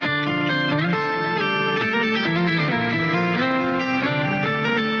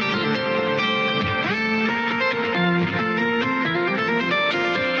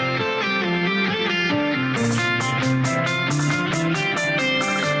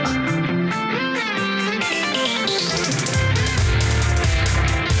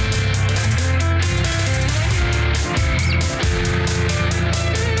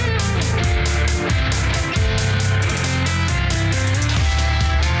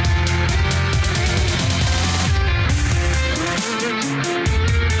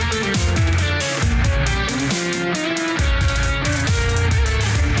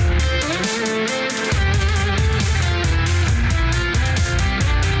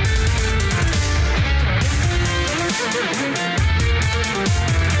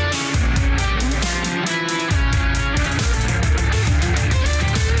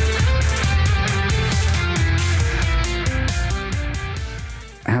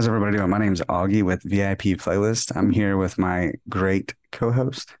How's everybody doing? My name's Augie with VIP Playlist. I'm here with my great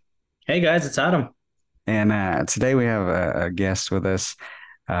co-host, Hey guys, it's Adam. and today we have a guest with us,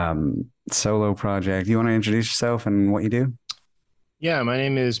 solo project. You want to introduce yourself and what you do? Yeah, my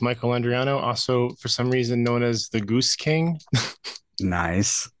name is Michael Andriano, also for some reason known as the Goose King.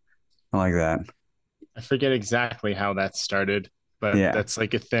 Nice, I like that. I forget exactly how that started, but Yeah, that's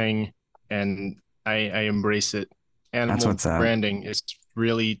like a thing, and I embrace it. that's Animal what's up. branding is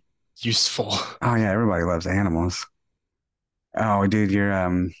really useful. Oh yeah, everybody loves animals. Oh, dude,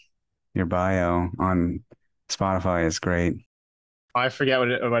 your bio on Spotify is great. I forget what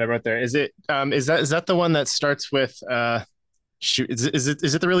I wrote there. Is that the one that starts with shoot? Is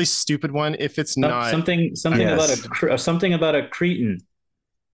it the really stupid one? If it's not, Something about Yes, something about a cretin.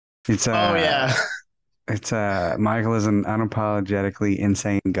 it's oh yeah, Michael is an unapologetically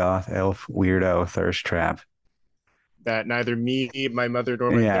insane goth elf weirdo thirst trap. that neither me, my mother,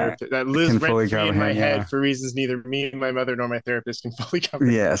 nor my Yeah, therapist that can lives rent fully free in my comprehend. head Yeah. for reasons neither me, my mother, nor my therapist can fully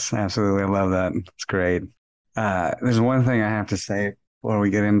comprehend. Yes, absolutely. I love that. It's great. There's one thing I have to say before we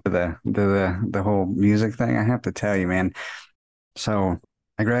get into the whole music thing. I have to tell you, man. So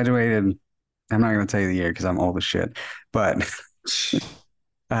I graduated. I'm not going to tell you the year because I'm old as shit. But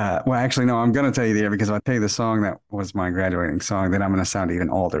well, actually, no, I'm going to tell you the year because if I tell you the song that was my graduating song, then I'm going to sound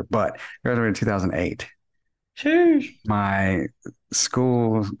even older. But graduated 2008. Sheesh. My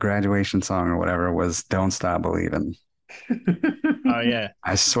school graduation song or whatever was "Don't Stop Believing." Oh yeah.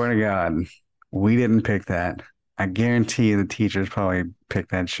 I swear to God, we didn't pick that. I guarantee the teachers probably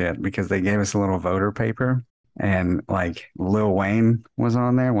picked that shit because they gave us a little voter paper and like Lil Wayne was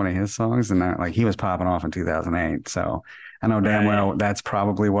on there, one of his songs, and like he was popping off in 2008. So I know damn Right. well that's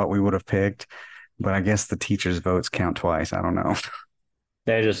probably what we would have picked, but I guess the teachers' votes count twice. I don't know.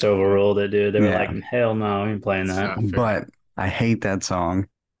 They just overruled it, dude. They were like, Yeah, hell no, we ain't playing It's that. not fair. but I hate that song.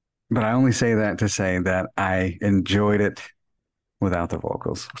 But I only say that to say that I enjoyed it without the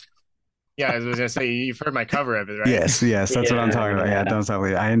vocals. Yeah, I was gonna say you've heard my cover of it, right? Yes, yes, that's what I'm Yeah, talking about. Yeah, yeah, don't stop.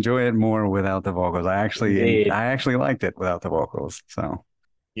 I enjoy it more without the vocals. indeed. I actually liked it without the vocals. So, and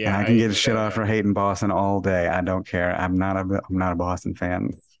Yeah, I can I get shit off for hating Boston all day. I don't care. I'm not a Boston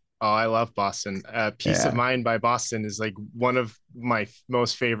fan. oh, I love Boston. Peace of Yeah, Mind by Boston is like one of my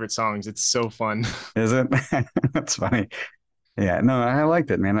most favorite songs. It's so fun. is it? That's funny. Yeah, no, I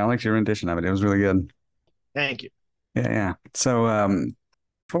liked it, man. I liked your rendition of it. It was really good. Thank you. Yeah, yeah. So,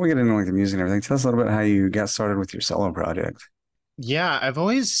 before we get into like the music and everything, tell us a little bit how you got started with your solo project. Yeah, I've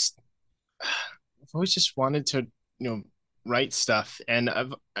always just wanted to, you know, write stuff, and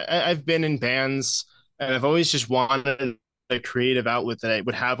I've been in bands, and I've always just wanted a creative outlet that I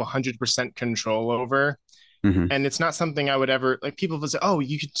would have 100% control over. Hmm. And it's not something I would ever like. People would say, "Oh,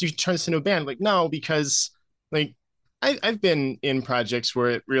 you could turn this into a band." Like, no, because like I've been in projects where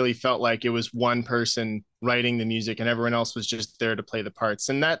it really felt like it was one person writing the music and everyone else was just there to play the parts,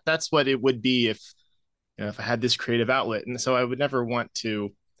 and that's what it would be if if I had this creative outlet. And so I would never want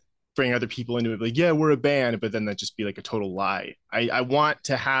to bring other people into it, like, yeah, we're a band, but then that just be like a total lie. I want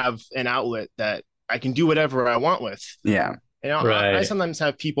to have an outlet that I can do whatever I want with. Yeah, I Right. sometimes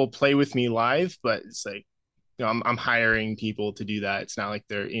have people play with me live, but it's like I'm hiring people to do that. It's not like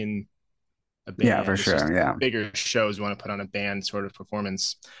they're in a yeah, for band. It's sure. just Yeah, bigger shows want to put on a band sort of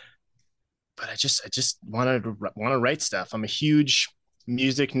performance. But I just want to write stuff. I'm a huge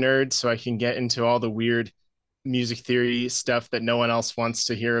music nerd, so I can get into all the weird music theory stuff that no one else wants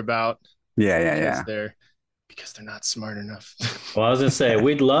to hear about yeah, yeah, because yeah. they're not smart enough. Well, I was gonna say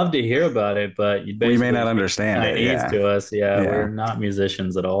we'd love to hear about it, but you We may basically not just be understand it. Chinese Yeah, to us. Yeah, we're yeah, not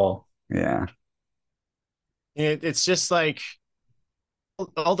musicians at all. yeah. It's just like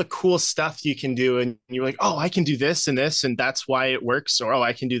all the cool stuff you can do, and you're like, oh, I can do this, and that's why it works, or oh,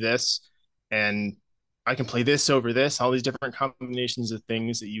 I can do this, and I can play this over this, all these different combinations of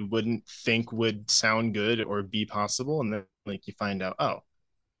things that you wouldn't think would sound good or be possible. And then like you find out, oh,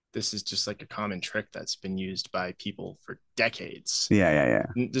 this is just like a common trick that's been used by people for decades. Yeah, yeah,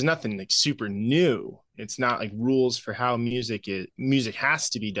 yeah. There's nothing like super new. It's not like rules for how music has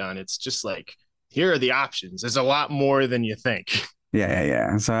to be done. It's just like, here are the options. There's a lot more than you think. Yeah, yeah,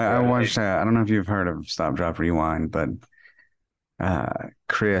 yeah. So I Right. watched. I don't know if you've heard of Stop, Drop, Rewind, but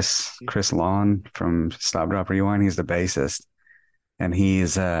Chris Lawn from Stop, Drop, Rewind. He's the bassist, and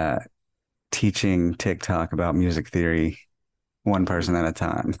he's teaching TikTok about music theory, one person at a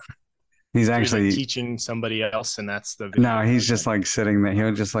time. He's So he's like actually teaching somebody else, and that's the no, video he's just content. like sitting there.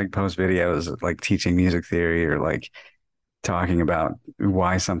 He'll just like post videos like teaching music theory or like talking about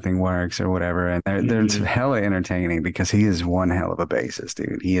why something works or whatever. And they're hella entertaining because he is one hell of a bassist,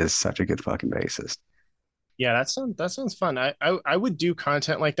 dude. He is such a good fucking bassist. Yeah, that sounds fun. I would do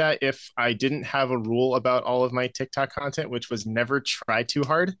content like that if I didn't have a rule about all of my TikTok content, which was never try too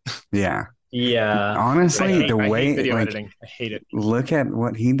hard. Yeah. Yeah. Honestly, Yeah. the I hate way video like editing. I hate it. look at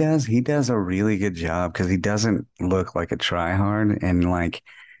what he does. He does a really good job because he doesn't look like a try hard and like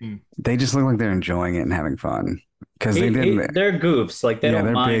Mm. they just look like they're enjoying it and having fun. Because they didn't, They're goofs. Like they yeah, don't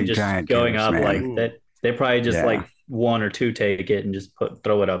they're mind big just giant going goofs, up man. like that. They probably just Yeah. like one or two take it and just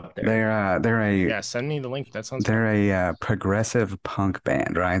throw it up there. Yeah, send me the link. That sounds they're fun. a progressive punk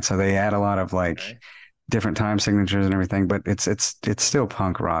band, right? So they add a lot of like Okay. different time signatures and everything, but it's still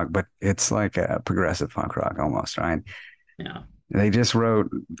punk rock, but it's like a progressive punk rock almost, right? Yeah. They just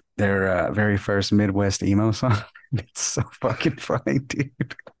wrote their very first Midwest emo song. It's so fucking funny,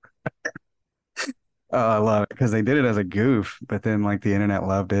 dude. Oh, I love it because they did it as a goof, but then like the internet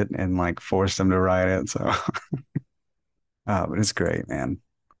loved it and like forced them to write it. So, but it's great, man.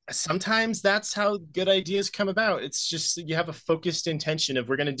 Sometimes that's how good ideas come about. It's just you have a focused intention of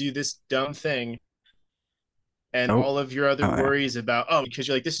we're going to do this dumb thing, and Oh, all of your other oh yeah, worries about because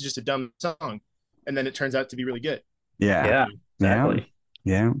you're like this is just a dumb song, and then it turns out to be really good. yeah, Yeah, yeah, exactly.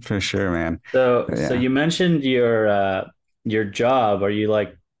 yeah, for sure, man. So But so yeah. you mentioned your job. Are you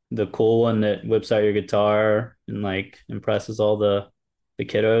like the cool one that whips out your guitar and like impresses all the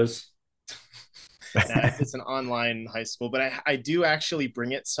kiddos? Now, it's an online high school, but I do actually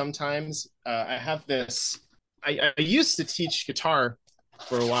bring it sometimes. I have this. I used to teach guitar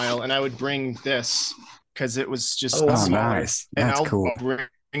for a while, and I would bring this because it was Oh just Oh, wow. smaller, nice. and That's cool. I'll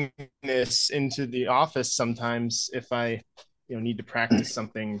bring this into the office sometimes if I need to practice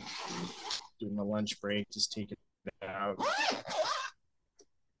something during my lunch break. Just take it out.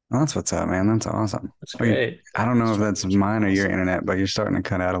 Well, that's what's up, man. That's awesome. That's Oh, great. I don't know Just if try to that's teach mine or your also. internet, but you're starting to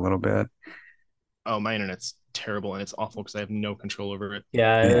cut out a little bit. Oh, my internet's terrible and it's awful because I have no control over it.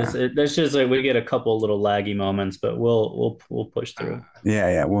 Yeah, Yeah. there's just like we get a couple little laggy moments, but we'll push through. Yeah,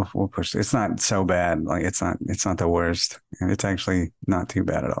 yeah, we'll push. It's not so bad. Like it's not the worst. It's actually not too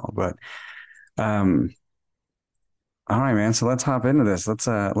bad at all. But um, all right, man. So let's hop into this.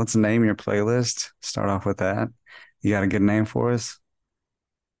 Let's name your playlist. Start off with that. You got a good name for us?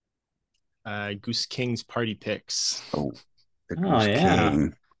 Goose King's Party Picks. Oh, the Oh Goose yeah,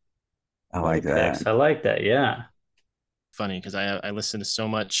 King. I party like that. picks. I like that. Yeah. Funny because I listen to so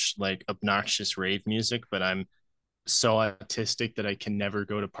much like obnoxious rave music, but I'm so autistic that I can never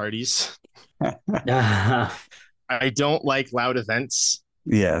go to parties. I don't like loud events,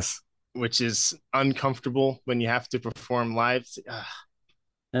 Yes. which is uncomfortable when you have to perform live.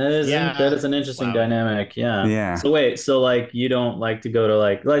 That Yeah, is an it's interesting loud. dynamic. Yeah. Yeah. So wait, so like you don't like to go to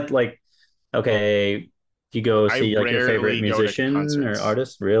like okay, you go I see like your favorite rarely go to musician or concerts.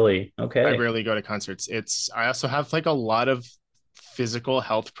 artist? Really? I Okay. rarely go to concerts. I also have like a lot of physical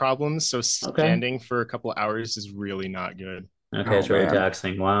health problems, so Okay. standing for a couple of hours is really not good. Okay, Oh it's really man.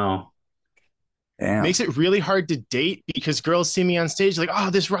 taxing. Wow. Damn. Makes it really hard to date because girls see me on stage like, oh,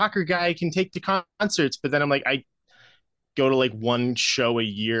 this rocker guy can take to concerts, but then I'm like, I go to like one show a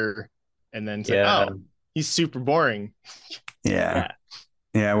year, and then it's like, Yeah. oh, he's super boring. Yeah.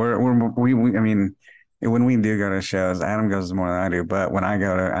 Yeah. Yeah. We I mean, when we do go to shows, Adam goes more than I do. But when I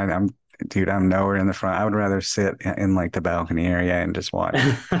go to, dude, I'm nowhere in the front. I would rather sit in like the balcony area and just watch.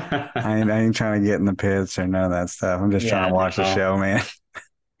 I ain't trying to get in the pits or none of that stuff. I'm just trying Yeah, to watch the no. show, man.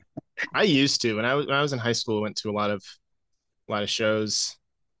 I used to when I was in high school, I went to a lot of shows.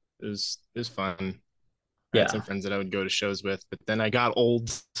 It was fun. I had some Yeah. friends that I would go to shows with, but then I got old.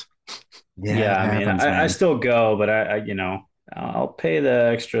 Yeah, Yeah, it I mean, happens, I man. still go, but I'll pay the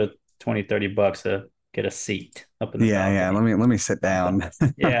extra 20, $30 to get a seat up in the Yeah, yeah. balcony. Let me sit down.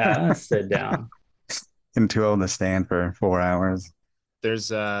 Yeah, let's sit down. I'm too old to stand for 4 hours.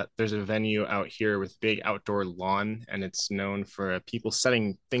 There's a venue out here with big outdoor lawn, and it's known for people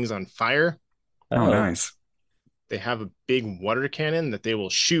setting things on fire. Oh, Oh, nice. They have a big water cannon that they will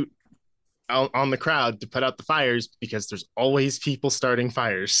shoot out on the crowd to put out the fires because there's always people starting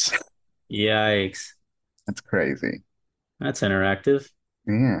fires. yikes. That's crazy. That's interactive.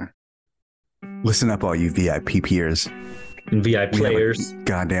 Yeah. Listen up, all you VIP peers. And VI We have a players.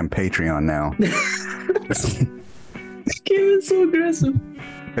 goddamn Patreon now. It's so aggressive.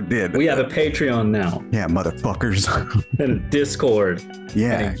 I did. We have a Patreon now, Yeah, motherfuckers. and a Discord,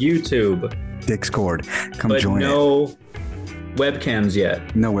 Yeah, and a YouTube, Discord. Come but join it. no webcams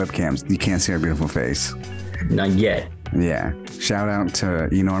yet. No webcams. You can't see our beautiful face. Not yet. Yeah. Shout out to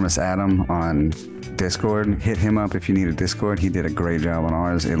Enormous Adam on Discord. Hit him up if you need a Discord. He did a great job on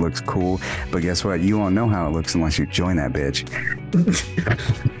ours. It looks cool. But guess what? You won't know how it looks unless you join that bitch.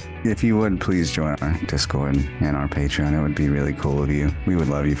 If you would, please join our Discord and our Patreon. It would be really cool of you. We would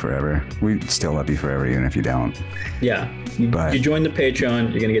love you forever. We'd still love you forever, even if you don't. Yeah. But you join the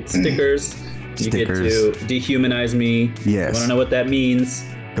Patreon, you're going to get stickers. You get to dehumanize me. Yes. You want to know what that means?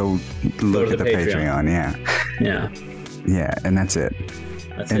 Go look at the Patreon. Yeah. Yeah. Yeah, and that's it.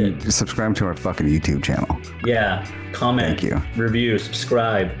 That's and it. Subscribe to our fucking YouTube channel. Yeah. Comment. Thank you. Review.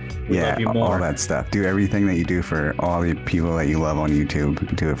 Subscribe. We love you more. All that stuff. Do everything that you do for all the people that you love on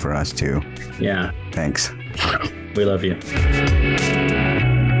YouTube. Do it for us too. Yeah. Thanks. We love you.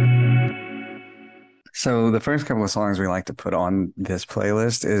 So the first couple of songs we like to put on this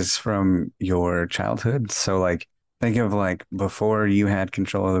playlist is from your childhood. So like think of like before you had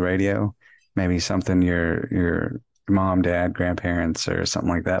control of the radio, maybe something your mom, dad, grandparents or something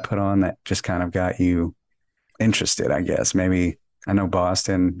like that put on that just kind of got you interested, I guess. Maybe I know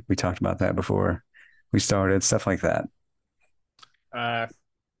Boston, we talked about that before we started, stuff like that. I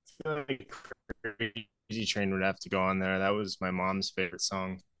feel like Crazy Train would have to go on there. That was my mom's favorite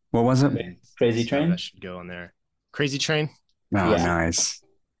song. What was it? Crazy Train? That should go on there. Crazy Train? Oh, yeah. Nice.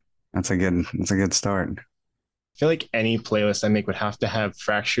 That's a good start. I feel like any playlist I make would have to have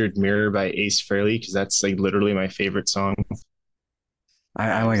Fractured Mirror by Ace Frehley because that's like literally my favorite song.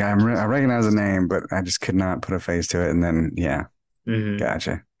 I recognize the name, but I just could not put a face to it. And then, yeah,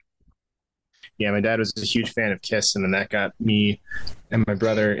 Gotcha. Yeah, my dad was a huge fan of Kiss, and then that got me and my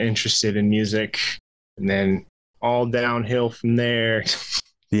brother interested in music, and then all downhill from there.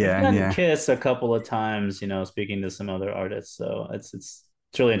 Yeah. Kiss a couple of times, speaking to some other artists. So it's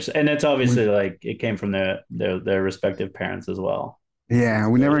really interesting, and it's obviously like it came from their respective parents as well. Yeah,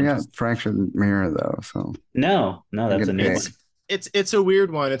 we never got Fractured Mirror though. So no, that's a new one. It's a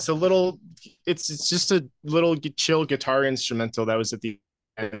weird one. It's just a little chill guitar instrumental that was at the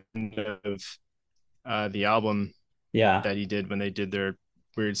end of the album. Yeah, that he did when they did their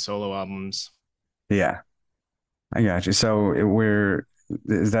weird solo albums. Yeah, I got you. So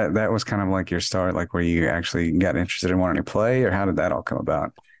that was kind of like your start, like where you actually got interested in wanting to play, or how did that all come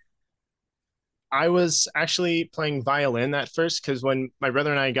about? I was actually playing violin at first because when my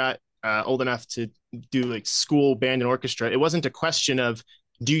brother and I got old enough to do like school band and orchestra, it wasn't a question of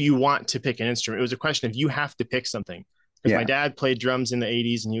do you want to pick an instrument. It was a question of you have to pick something. Because my dad played drums in the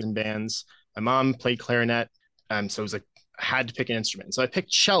 80s and he was in bands. My mom played clarinet. So it was like I had to pick an instrument. So I picked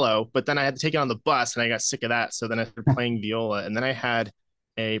cello, but then I had to take it on the bus and I got sick of that. So then I started playing viola. And then I had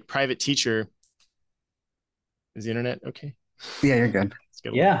a private teacher. Is the internet okay? Yeah, you're good.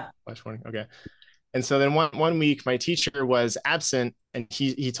 Yeah. Flash warning. Okay. And so then one week my teacher was absent and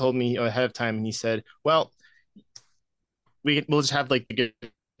he told me ahead of time and he said, well, we'll just have like the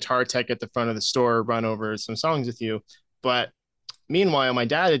guitar tech at the front of the store run over some songs with you. But meanwhile, my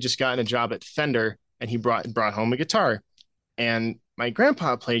dad had just gotten a job at Fender and he brought home a guitar. And my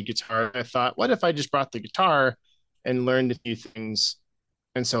grandpa played guitar. I thought, what if I just brought the guitar and learned a few things?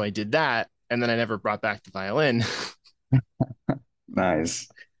 And so I did that. And then I never brought back the violin. Nice.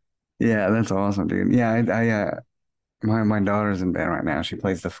 Yeah, that's awesome, dude. Yeah, my daughter's in band right now. She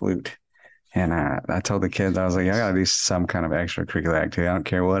plays the flute. And I told the kids, I was like, I gotta do some kind of extracurricular activity. I don't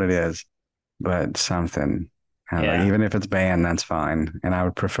care what it is, but something. Like, even if it's band, that's fine. And I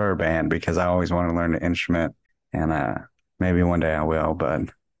would prefer band because I always want to learn an instrument. And maybe one day I will, but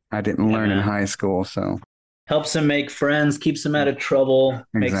I didn't learn in high school. So helps them make friends, keeps them out of trouble,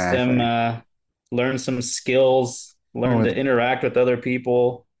 makes them learn some skills, learn to interact with other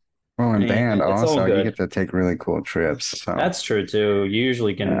people. Well, in band also, you get to take really cool trips. So. That's true too. You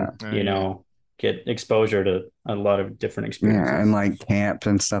usually can, get exposure to a lot of different experiences. Yeah, and like camp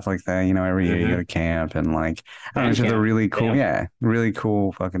and stuff like that. Every year you go to camp and like, it's just a really cool, really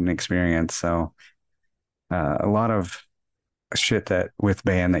cool fucking experience. So a lot of shit that with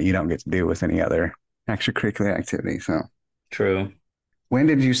band that you don't get to do with any other extracurricular activity. So true. When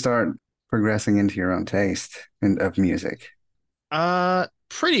did you start progressing into your own taste of music?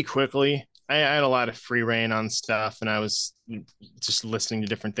 Pretty quickly. I had a lot of free reign on stuff and I was just listening to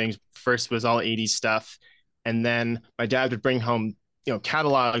different things. First was all 80s stuff. And then my dad would bring home,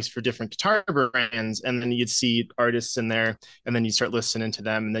 catalogs for different guitar brands. And then you'd see artists in there and then you'd start listening to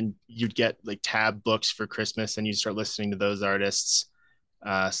them. And then you'd get like tab books for Christmas and you'd start listening to those artists. So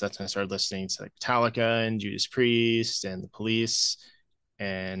that's when I started listening to like Metallica and Judas Priest and the Police.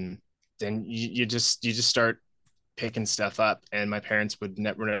 And then you just start picking stuff up, and my parents would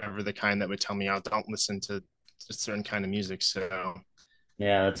never the kind that would tell me, "Oh, don't listen to a certain kind of music." So,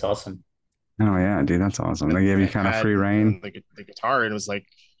 yeah, that's awesome. Oh yeah, dude, that's awesome. They gave you kind of free reign. The guitar, and it was like,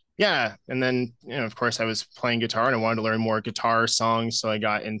 yeah, and then of course, I was playing guitar and I wanted to learn more guitar songs, so I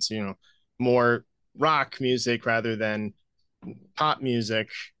got into more rock music rather than pop music.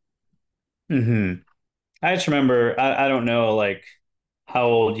 Hmm. I just remember, I don't know like how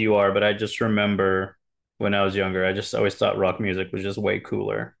old you are, but I just remember when I was younger, I just always thought rock music was just way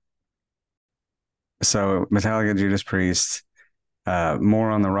cooler. So Metallica, Judas Priest,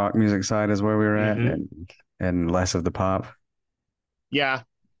 more on the rock music side is where we were at, Hmm. and less of the pop. Yeah,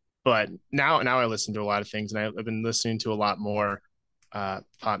 but now I listen to a lot of things, and I've been listening to a lot more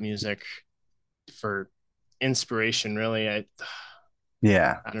pop music for inspiration. Really,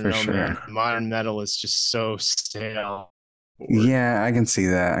 Yeah, I don't for know, sure. man. Modern metal is just so stale. Bored. Yeah, I can see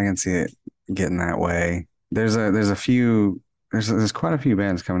that. I can see it getting that way. There's a few there's quite a few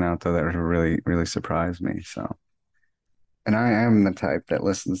bands coming out though that really surprised me. So, and I am the type that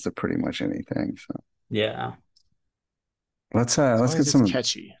listens to pretty much anything. So Yeah. As let's long get as it's some.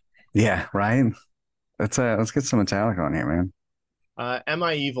 catchy. Yeah, right. Let's get some Metallica on here, man. Am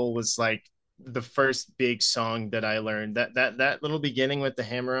I Evil was like the first big song that I learned. That little beginning with the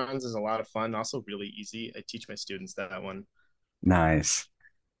hammer-ons is a lot of fun. Also really easy. I teach my students that one. Nice.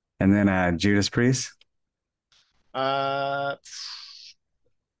 And then Judas Priest. Uh,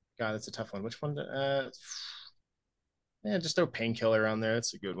 God, that's a tough one. Which one? Yeah, just throw Painkiller on there.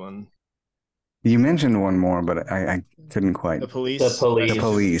 That's a good one. You mentioned one more, but I couldn't quite. The The Police, The police.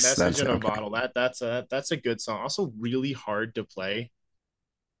 Police. Message That's in a okay. Bottle. That's a good song. Also really hard to play.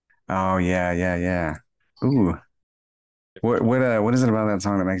 Oh yeah. Ooh, Different. what is it about that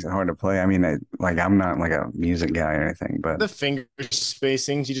song that makes it hard to play? I mean, like I'm not like a music guy or anything, but The finger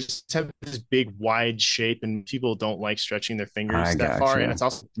spacings, you just have this big wide shape, and people don't like stretching their I fingers that got far. And it's you.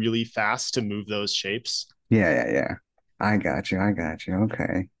 also really fast to move those shapes. Yeah. I got you. I got you.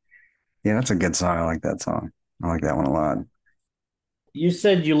 Okay. Yeah, that's a good song. I like that song. I like that one a lot. You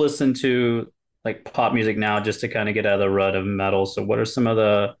said you listen to like pop music now just to kind of get out of the rut of metal. So what are some of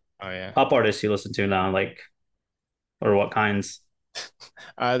the Oh yeah. pop artists you listen to now, like, or what kinds?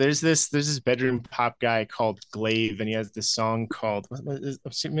 There's this bedroom pop guy called Glaive, and he has this song called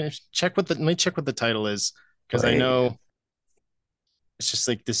check what the let me check what the title is, because I Play. know it's just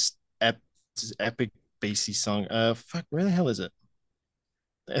like this epic bassy song. Fuck, where the hell is it?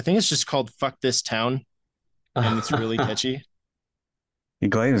 I think it's just called "Fuck This Town," and it's really catchy.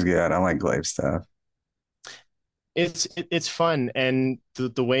 Glaive's good. I like Glaive stuff. It's fun, and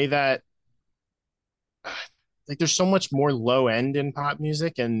the way that like there's so much more low end in pop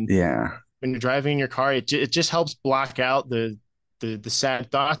music, and Yeah. when you're driving in your car, it just helps block out the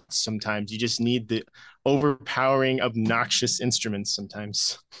sad thoughts. Sometimes you just need the overpowering, obnoxious instruments.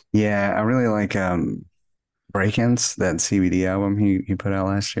 Sometimes. Yeah, I really like Break-Ins, that CBD album he put out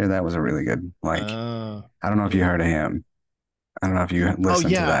last year. That was a really good like Uh, I don't know if you heard of him. I don't know if you oh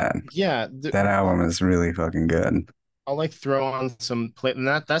listened to yeah, that. yeah. That album is really fucking good. I'll like throw on some play, and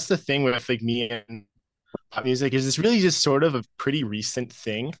that's the thing with like me and pop music is it's really just sort of a pretty recent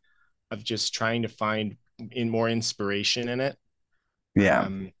thing of just trying to find in more inspiration in it. Yeah.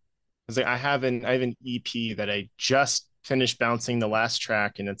 Um, because like I have an EP that I just finished bouncing the last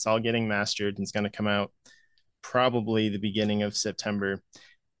track, and it's all getting mastered, and it's going to come out probably the beginning of September. Oh,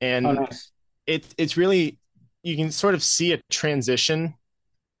 And nice. it's really you can sort of see a transition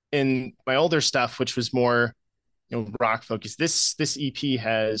in my older stuff, which was more rock focused. This EP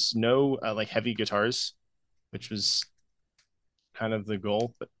has no like heavy guitars, which was kind of the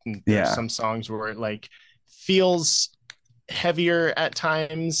goal. But there's Yeah. some songs where it like feels heavier at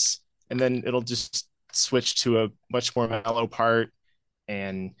times, and then it'll just switch to a much more mellow part.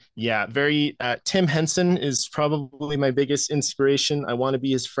 And yeah, very Tim Henson is probably my biggest inspiration. I want to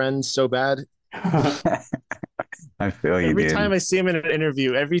be his friend so bad. I feel you, Every dude. time I see him in an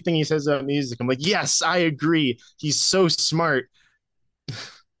interview, everything he says about music, I'm like, yes, I agree. He's so smart.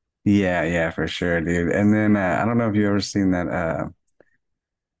 Yeah, for sure, dude. And then I don't know if you ever seen that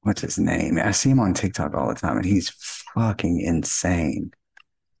what's his name? I see him on TikTok all the time and he's fucking insane.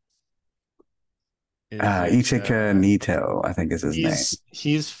 Is it Ichika Nito, I think is his name.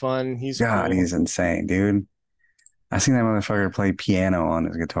 he's fun, he's God, cool. he's insane, dude. I seen that motherfucker play piano on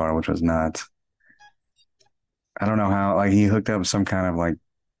his guitar, which was nuts. I don't know how, like he hooked up some kind of like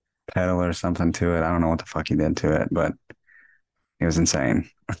pedal or something to it. I don't know what the fuck he did to it, but it was insane.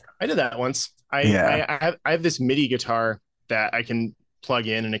 I did that once. Yeah. I have this MIDI guitar that I can plug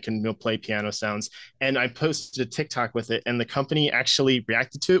in, and it can play piano sounds. And I posted a TikTok with it, and the company actually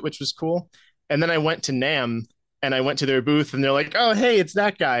reacted to it, which was cool. And then I went to NAM, and I went to their booth, and they're like, "Oh, hey, it's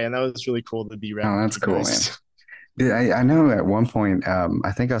that guy," and that was really cool to be Oh, that's cool, man. recognized. Dude, I know at one point,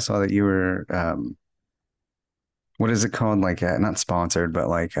 I think I saw that you were what is it called? Like not sponsored, but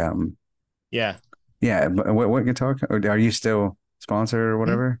like Yeah. yeah. But what guitar? Are you still sponsored or Mhm.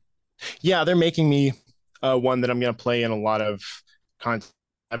 whatever? Yeah, they're making me one that I'm gonna play in a lot of content.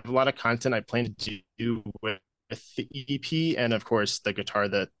 I have a lot of content I plan to do with the EP, and of course the guitar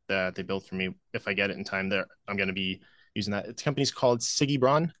that they built for me. If I get it in time, there I'm gonna be using that. The company's called Siggy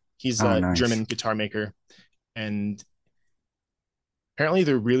Braun. He's Oh, a nice. German guitar maker, and apparently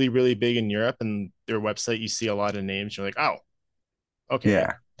they're really really big in Europe. And their website, you see a lot of names. You're like, oh, okay,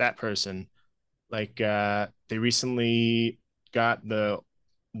 Yeah. that person. Like they recently got the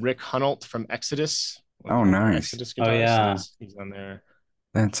Rick Hunolt from Exodus, Oh, one of their nice. Exodus Oh guitars. So yeah. he's on there.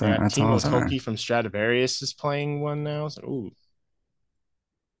 Yeah, That's Timo awesome, man. Tolkki from Stradivarius is playing one now. So, ooh,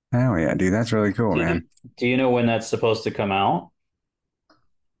 Hell yeah, dude. That's really cool, Do, man. do you know when that's supposed to come out?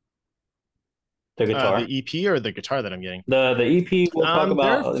 The the guitar. EP or the guitar that I'm getting. The EP we'll talk They're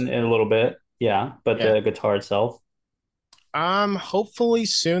about in a little bit. Yeah, but yeah. the guitar itself. Hopefully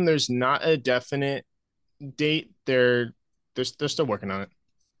soon. There's not a definite date. They're still working on it.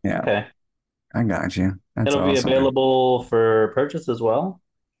 Yeah, Okay. I got you. That's It'll be awesome, man. available for purchase as well.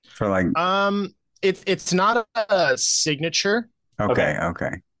 For like, It's not a signature. Okay. okay,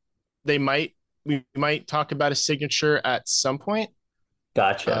 okay. They might We might talk about a signature at some point.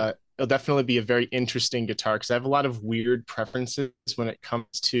 Gotcha. It'll definitely be a very interesting guitar because I have a lot of weird preferences when it comes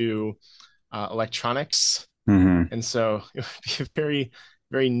to electronics, Hmm. and so it would be a very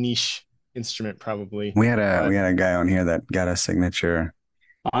very niche instrument probably. We But had a guy on here that got a signature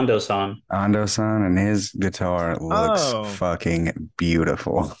Ando-san. Ando-san, and his guitar looks oh, fucking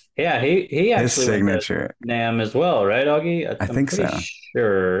beautiful. Yeah, he His actually went to signature, NAM as well, right, Augie? I I'm think pretty so.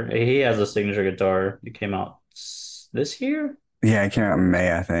 sure he has a signature guitar. It came out this year. Yeah, I came out in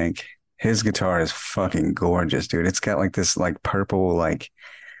May, I think. His guitar is fucking gorgeous, dude. It's got like this like purple like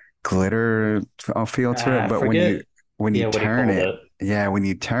glitter feel to it, I but forget. when you Yeah, what he turn called it, it. yeah, when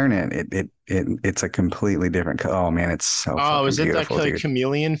you turn it, it's a completely different color. Oh man, it's so fucking is it that beautiful, like dude.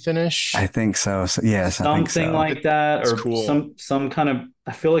 chameleon I finish? think so. Yes, I think Something so. like that, It's or cool. some kind of.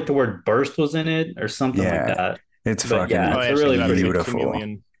 I feel like the word burst was in it, or something like Yeah, that. it's But yeah, Oh, fucking it's a yeah, check it really out. It's pretty like guitar. beautiful.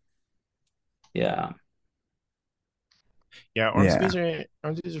 chameleon. Yeah. Yeah, Yeah.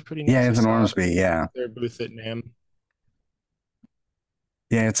 Ormsby's are pretty Yeah, nice. I it's an saw Ormsby. Yeah. their booth at NAM.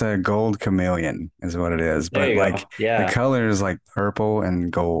 Yeah, it's a gold chameleon is what it is. There But you like go. the Yeah. color is like purple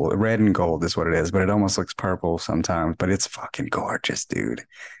and gold. Red and gold is what it is, but it almost looks purple sometimes, but it's fucking gorgeous, dude.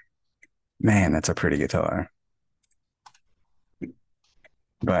 Man, that's a pretty guitar.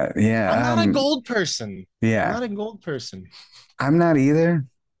 But I'm yeah, not a gold person. I'm yeah, not a gold person. I'm not either.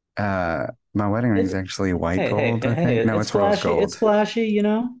 Uh, my wedding ring It's is actually white hey, gold, I think. No, it's it's rose flashy. It's gold. flashy, you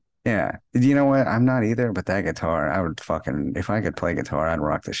know? Yeah. You know what? I'm not either, but that guitar, I would fucking, if I could play guitar, I'd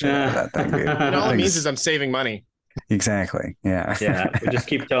rock the shit out of that thing, dude. And That all it means is thing's I'm saving money. exactly. Yeah. Yeah, we just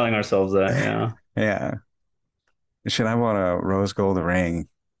keep telling ourselves that, yeah. Yeah. Shit, I bought a rose gold ring,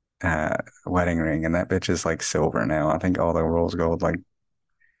 uh, wedding ring, and that bitch is like silver now. I think all the rose gold like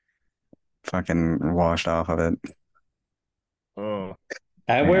fucking washed off of it. Oh,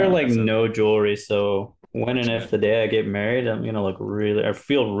 I wear Yeah. like that's no jewelry, so when and if unfortunate. the day I get married, I'm gonna look really, I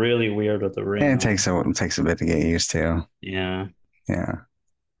feel really weird with the ring And on. it takes a bit to get used to. Yeah. Yeah.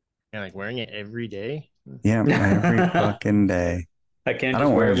 Yeah, like wearing it every day. Yeah. Every I fucking day. can't I just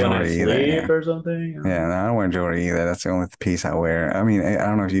don't wear wear it when I jewelry either. sleep Yeah. or something. Yeah. No, I don't wear jewelry either. That's the only piece I wear. I mean, I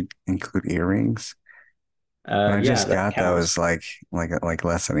don't know if you include earrings, but I Yeah, just that got those counts. like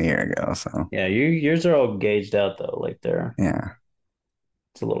less than a year ago. So Yeah, yours are all gauged out though. Like yeah.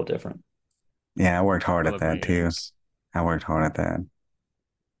 it's a little different. Yeah. I worked hard I at love my that too. earrings. I worked hard at that.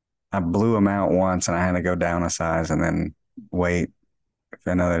 I blew them out once and I had to go down a size and then wait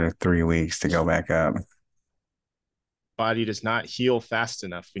for another 3 weeks to go back up. Body does not heal fast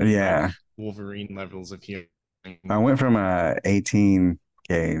enough. We need like Yeah. Wolverine levels of healing. I went from a 18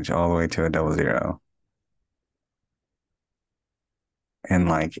 gauge all the way to a 00 in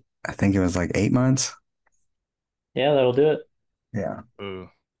like, I think it was like 8 months. Yeah, that'll do it. Yeah. Oh,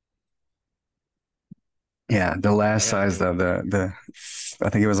 Yeah. The last I gotta size do though, it. I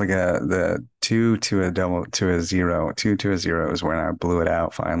think it was like the two to a double to a zero, two to a zero is when I blew it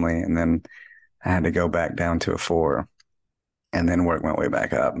out finally. And then I had to go back down to a four and then work my way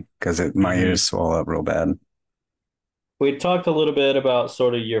back up because my ears Hmm. swell up real bad. We talked a little bit about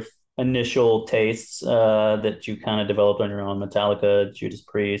sort of your initial tastes that you kind of developed on your own, Metallica, Judas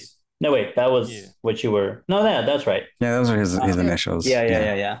Priest. No, wait, that Yeah. was what you were. No, that's right. Yeah, those are his Um, Yeah. initials. yeah, yeah,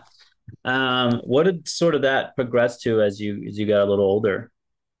 Yeah. yeah, yeah. What did sort of that progress to as you got a little older?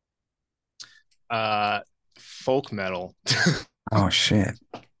 Uh, Folk metal. Oh shit.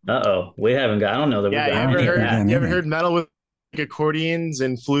 Uh-oh. We haven't got, I don't know that we Yeah, got any of We that. didn't you ever either. heard metal with like accordions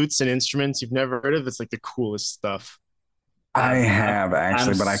and flutes and instruments you've never heard of? It's like the coolest stuff. I I'm have I'm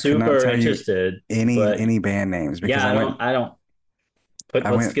actually, but I could not super tell you interested, any but any band names because yeah, I don't put,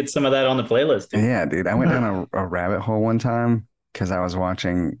 I let's went get some of that on the playlist, dude. yeah, dude, I went down a rabbit hole one time because I was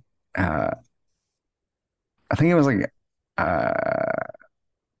watching uh I think it was like uh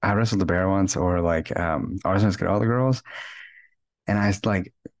I Wrestled the Bear once or like I was gonna get all the girls and I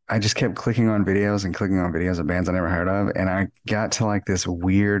just kept clicking on videos and clicking on videos of bands I never heard of and I got to like this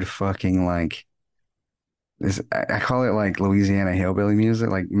weird fucking like this I call it like Louisiana hillbilly music,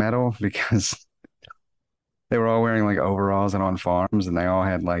 like metal because they were all wearing like overalls and on farms and they all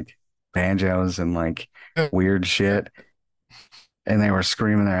had like banjos and like weird shit and they were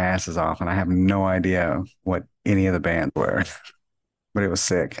screaming their asses off and I have no idea what any of the bands were, but it was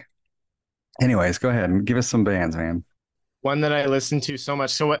sick. Anyways, go ahead and give us some bands, man. One that I listen to so much.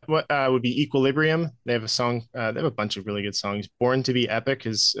 So what would be Equilibrium? They have a song. They have a bunch of really good songs. Born to be Epic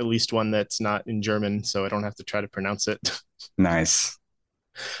is at least one that's not in German, so I don't have to try to pronounce it. Nice.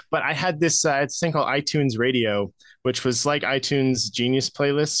 But I had this thing called iTunes Radio, which was like iTunes Genius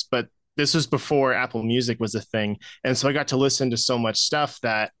playlists, but this was before Apple Music was a thing, and so I got to listen to so much stuff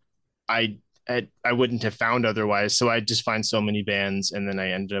that I I wouldn't have found otherwise. So I just find so many bands, and then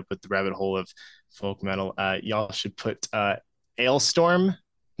I ended up with the rabbit hole of folk metal. Y'all should put Ailstorm,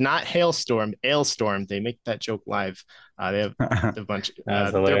 not Hailstorm, Ailstorm. They make that joke live. They have a bunch.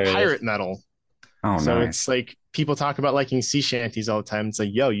 That's They're hilarious. pirate metal, Oh, so it's nice. like people talk about liking sea shanties all the time. It's like,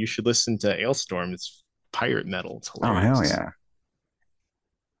 yo, you should listen to Ailstorm. It's pirate metal. It's Oh, hell hilarious. yeah.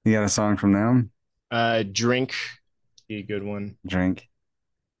 You got a song from them? Drink, be a good one. Drink.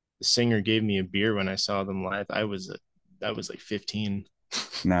 The singer gave me a beer when I saw them live. I was like 15.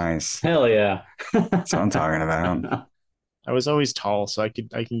 Nice. Hell yeah. That's what I'm talking about. I was always tall, so I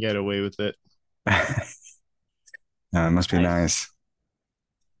can get away with it. No, it must be Nice. nice.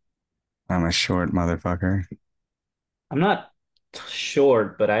 I'm a short motherfucker. I'm not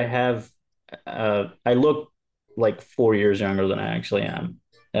short, but I look like 4 years younger than I actually am.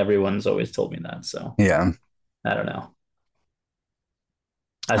 Everyone's always told me that, so Yeah, I don't know.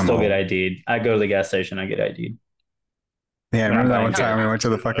 I I'm still get old. ID'd. I go to the gas station, I get ID'd Yeah, when I'm remember that buying one time beer. we went to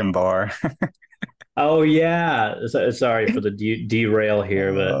the fucking bar? Oh yeah. Sorry for the derail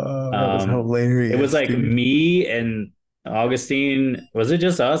here, but Oh, that was um it was hilarious, like dude. me and Augustine. Was it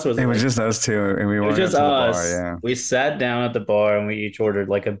just us? Was It it was like just us two, and we it was walked up just to the bar. us? Yeah. We sat down at the bar and we each ordered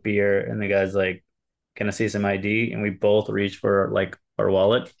like a beer, and the guy's like, "Can I see some ID?" And we both reached for like our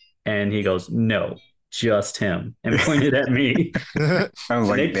wallet, and he goes, "No, just him," and pointed at me. I was And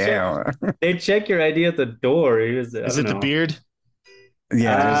like, damn. they check your ID at the door. He was, I Is don't it the know. beard?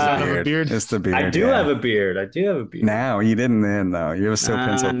 Yeah, it Does is the the son Uh have a beard. beard? It's the I beard. do have Yeah. a beard. I do have a beard. Now you didn't then though. You were still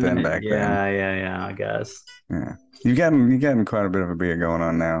pencil thin back then. Yeah, I guess. Yeah. You gotten quite a bit of a beard going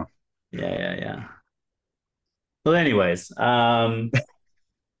on now. Yeah. Well, anyways, any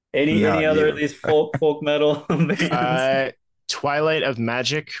Not other of you. these folk metal bands? Uh, Twilight of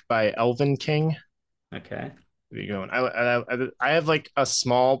Magic by Elven King. Okay. There you go. I have like a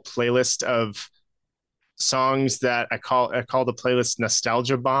small playlist of songs that I call the playlist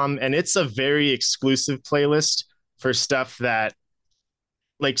Nostalgia Bomb, and it's a very exclusive playlist for stuff that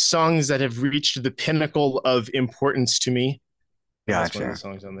like songs that have reached the pinnacle of importance to me. That's one of the Gotcha.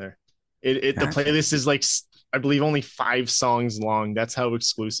 songs on there. It the Gotcha. playlist is like I believe only 5 songs long. That's how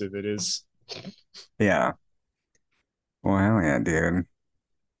exclusive it is. Yeah. Well, hell yeah, dude.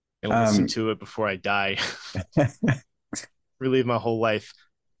 And listen Um, to it before I die. Relive my whole life.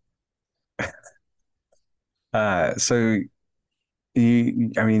 so I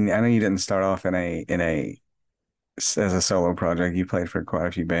mean, I know you didn't start off in a as a solo project. You played for quite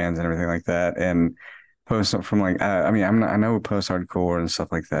a few bands and everything like that, and post from like, I mean, I know post hardcore and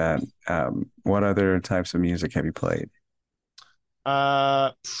stuff like that. What other types of music have you played?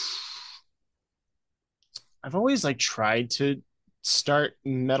 Uh, I've always like tried to start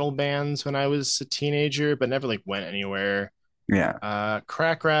metal bands when I was a teenager, but never like went anywhere. Yeah,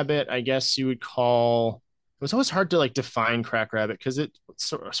 Crack Rabbit, I guess you would call. It was always hard to like define Crack Rabbit because it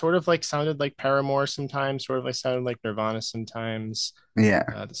sort of like sounded like Paramore sometimes, sort of like sounded like Nirvana sometimes.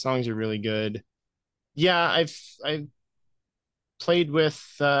 yeah. The songs are really good. Yeah, I've I've played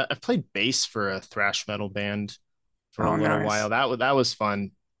bass for a thrash metal band for a Oh, little while. nice. That was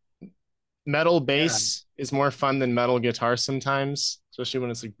fun. Metal Yeah. bass is more fun than metal guitar sometimes, especially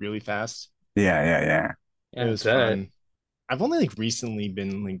when it's like really fast. Yeah. It Yeah, was bet. fun. I've only like recently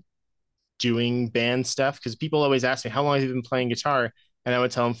been like doing band stuff because people always ask me how long have you been playing guitar, and I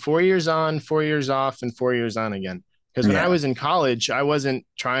would tell them 4 years on, 4 years off, and 4 years on again. Because when I Yeah. was in college, I wasn't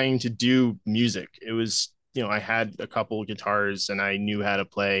trying to do music. It was, I had a couple guitars and I knew how to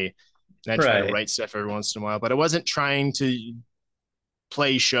play, and I try to Right. write stuff every once in a while, but I wasn't trying to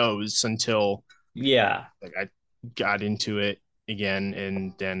play shows until Yeah. like I got into it again,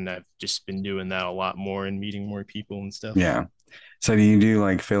 and then I've just been doing that a lot more and meeting more people and stuff. Yeah. So do you do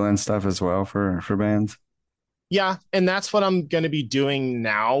like fill-in stuff as well for bands? Yeah, and that's what I'm going to be doing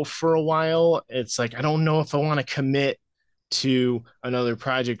now for a while. It's like I don't know if I want to commit to another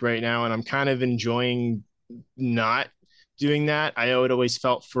project right now, and I'm kind of enjoying not doing that. I had always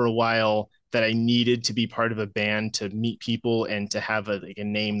felt for a while that I needed to be part of a band to meet people and to have a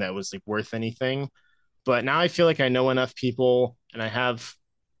name that was like worth anything. But now I feel like I know enough people and I have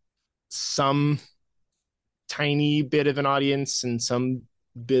some tiny bit of an audience and some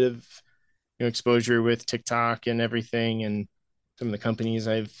bit of exposure with TikTok and everything and some of the companies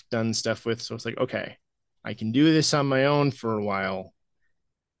I've done stuff with. So it's like, okay, I can do this on my own for a while.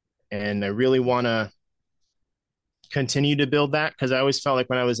 And I really want to continue to build that because I always felt like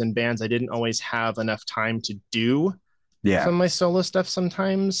when I was in bands, I didn't always have enough time to do Yeah. some of my solo stuff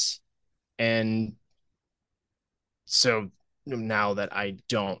sometimes. And so now that I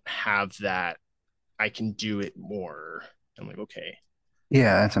don't have that, I can do it more. I'm like, okay.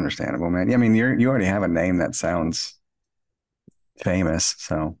 Yeah, that's understandable, man. Yeah, I mean, you already have a name that sounds famous,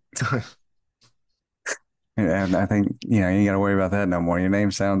 so yeah, I think you ain't got to worry about that no more. Your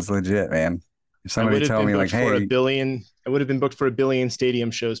name sounds legit, man. If I somebody would have told been me booked like, for a "Hey, billion. I would have been booked for a billion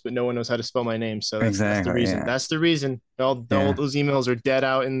stadium shows, but no one knows how to spell my name. So that's the exactly, reason. yeah, That's the reason. All yeah, those emails are dead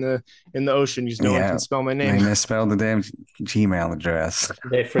out in the ocean because no one yeah," can spell my they name. misspelled the damn Gmail address.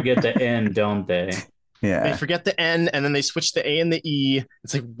 They forget the N, don't they? They Yeah. forget the N and then they switch the A and the E.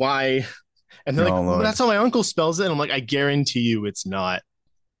 It's like why? And they're like, Oh well, Lord. that's how my uncle spells it. And I'm like, I guarantee you, it's not.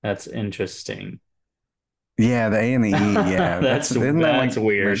 That's interesting. Yeah, the A and the E. Yeah, That's isn't that like that's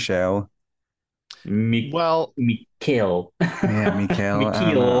weird. Michelle? Mi Well, Mikhail. Yeah, Mikhail.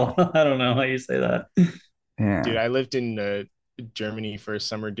 I don't know. Mikhail. I don't know how you say that. dude, Yeah. I lived in Germany for a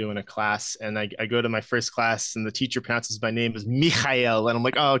summer doing a class, and I go to my first class, and the teacher pronounces my name as Michael, and I'm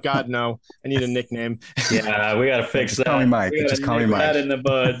like, oh God, no, I need a nickname. Yeah, we gotta Yeah, fix just call me that. Mike. We Just gotta call me nip Mike. that in the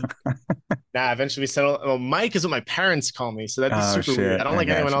bud. Nah, eventually we settled. Well, Mike is what my parents call me, so that'd be Oh super weird. I shit, don't I like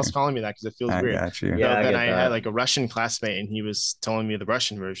anyone got you. else calling me that because it feels I weird. got you. Yeah, So I then get I had that. like a Russian classmate, and he was telling me the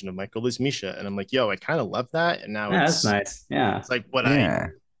Russian version of Michael is Misha, and I'm like, yo, I kind of love that, and now Yeah, that's nice. Yeah. it's like what I Yeah.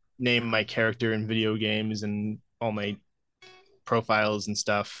 name my character in video games and all my profiles and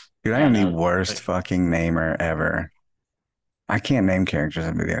stuff. Dude, I Yeah, am the no, worst Like, fucking namer ever. I can't name characters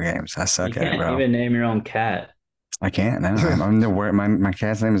in video games. I you suck at it, can't bro. even name your own cat. I can't. No, I'm the word. My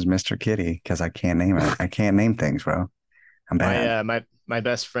cat's name is Mr. Kitty because I can't name it. I can't name things, bro. I'm bad. my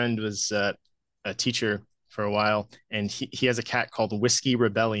best friend was a teacher for a while, and he has a cat called Whiskey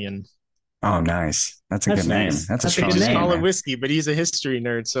Rebellion. Oh, nice. That's a good That's name. nice. That's a That's a They good strong just name, call it name. man. Whiskey, but he's a history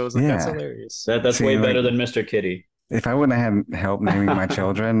nerd, so I was like, that's Yeah. hilarious. That's See, way like better than Mr. Kitty. if I wouldn't have had help naming my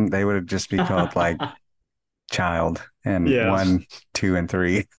children, they would have just be called like Child and Yeah. one, two, and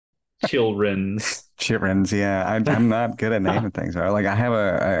three. Children's. Children's. Yeah, I'm not good at naming things. Bro. Like I have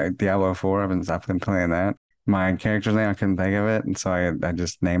a Diablo 4. I've been playing that. My character's name, I couldn't think of it, and so I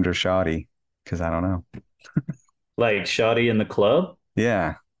just named her Shoddy because I don't know. Like Shoddy in the club?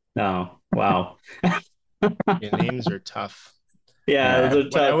 Yeah, Oh, wow. Yeah, names are tough. Yeah, yeah, those are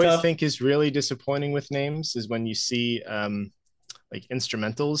What I always tough. think is really disappointing with names is when you see like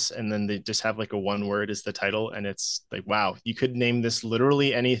instrumentals and then they just have like a one word as the title, and it's like, wow, you could name this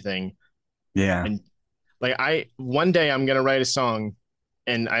literally anything. yeah. And like I one day I'm gonna write a song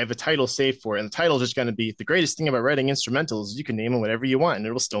and I have a title saved for it, and the title is just gonna be the greatest thing about writing instrumentals is you can name them whatever you want and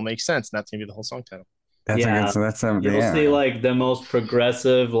it will still make sense. And that's gonna be the whole song title. That's a good. Yeah. So that's a You'll see yeah. like the most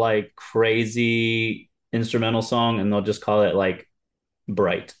progressive, like crazy instrumental song, and they'll just call it like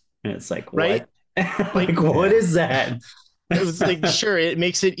Bright. And it's like, Right? what? Like Like, what Yeah. is that? it was like sure it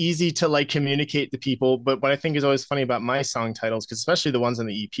makes it easy to like communicate to people, but what I think is always funny about my song titles, because especially the ones on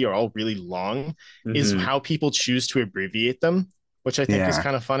the EP are all really long, is Hmm. how people choose to abbreviate them, which I think is Yeah.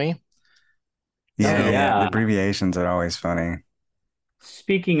 kind of funny. Yeah, Oh, yeah, So yeah. The yeah. abbreviations are always funny.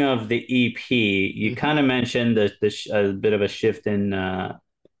 Speaking of the EP, you mhm. kind of mentioned a bit of a shift in,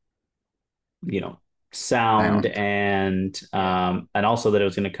 you know, sound Sound. Yeah, and also that it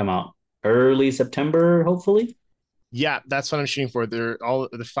was going to come out early September, hopefully. yeah, that's what I'm shooting for. They're all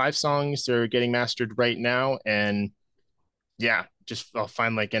the 5 songs, they're getting mastered right now, and yeah, just I'll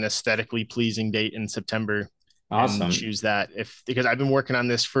find like an aesthetically pleasing date in September and Awesome. choose that, if because I've been working on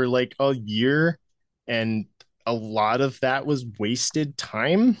this for like a year, and a lot of that was wasted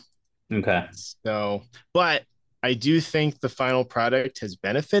time. Okay. So, but I do think the final product has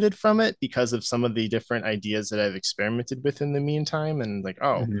benefited from it because of some of the different ideas that I've experimented with in the meantime. And like,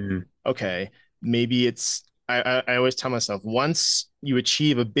 oh, Mhm. okay, maybe it's I always tell myself once you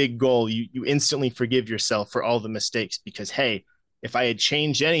achieve a big goal, you instantly forgive yourself for all the mistakes because hey, if I had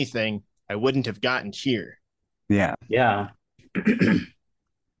changed anything, I wouldn't have gotten here. Yeah, Yeah.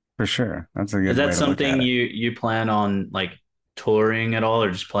 for sure. That's a Is good that way to look at something it. you plan on like touring at all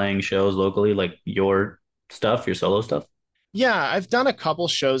or just playing shows locally, like your stuff, your solo stuff? Yeah, I've done a couple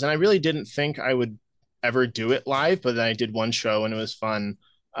shows and I really didn't think I would ever do it live, but then I did one show and it was fun.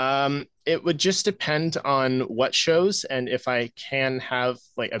 It would just depend on what shows and if I can have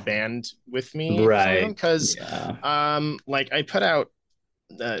like a band with me for some of them. Right. Because, Yeah. like I put out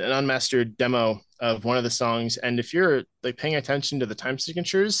an unmastered demo of one of the songs, and if you're like paying attention to the time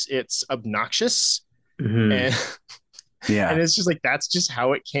signatures, it's obnoxious Hmm. and and Yeah, it's just like that's just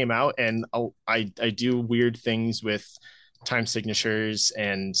how it came out. And I do weird things with time signatures,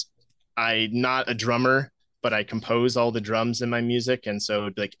 and I'm not a drummer, but I compose all the drums in my music, and so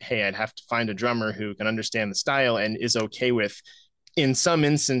it'd be like, hey, I'd have to find a drummer who can understand the style and is okay with, in some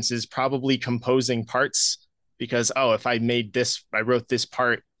instances, probably composing parts because oh, if I made this, I wrote this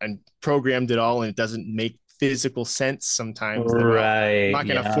part and programmed it all, and it doesn't make physical sense sometimes. Then well, I'm Right. not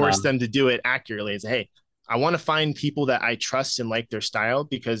going to Yeah. force them to do it accurately. It's hey, I want to find people that I trust and like their style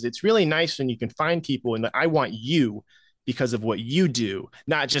because it's really nice when you can find people and I want you because of what you do,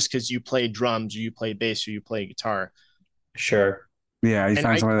 not just because you play drums or you play bass or you play guitar. Sure. yeah. You And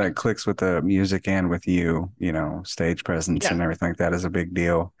find I, somebody that clicks with the music and with you, stage presence yeah, and everything like that is a big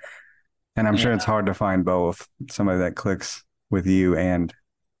deal. And I'm sure it's Yeah. hard to find both, somebody that clicks with you and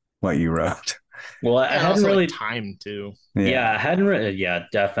what you wrote. Well, I yeah, and hadn't also like really, time too. yeah, Yeah. I hadn't really, yeah,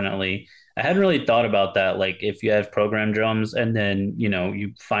 definitely. I hadn't really thought about that. Like, if you have programmed drums and then,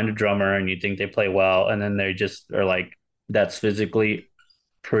 you find a drummer and you think they play well, and then they just are like, that's physically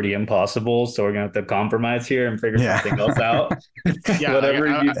pretty impossible. So we're gonna have to compromise here and figure something else Yeah. out. Yeah, like Whatever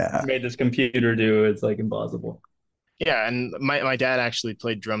you Yeah. made this computer do, it's like impossible. yeah, and my dad actually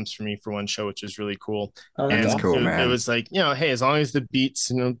played drums for me for one show, which was really cool. Oh, that's That's And cool, awesome. it man. was like, hey, as long as the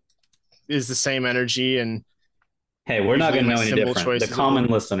beats, is the same energy and Hey, we're not usually gonna my know any cymbal different. The choices, it common work.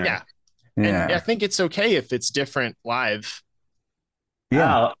 Yeah. listener. And I Yeah. think it's okay if it's different live.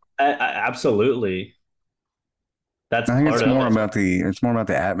 Yeah. Oh, absolutely. That's I think part of it. it's more about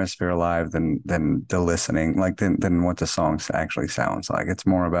the atmosphere live than the listening, like than what the song actually sounds like. It's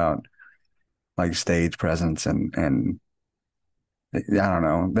more about like stage presence and I don't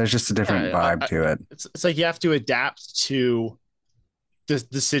know. There's just a different Yeah, vibe to it. it's like you have to adapt to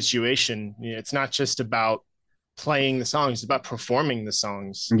the situation. It's not just about playing the songs; it's about performing the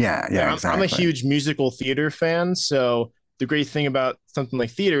songs. Yeah, Like yeah, I'm a exactly. huge musical theater fan, so the great thing about something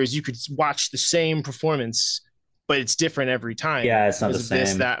like theater is you could watch the same performance, but it's different every time Yeah, it's not the because of this,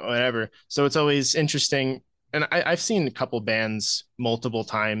 same. that, whatever. So it's always interesting. And I've seen a couple bands multiple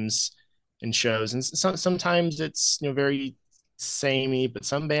times in shows, and sometimes it's very samey, but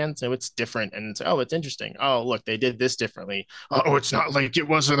some bands, it's different, and it's oh, it's interesting. Oh, look, they did this differently. Oh, it's not like it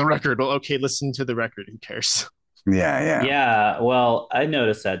was on the record. Well, okay, listen to the record. Who cares? Yeah, yeah. Yeah, well, I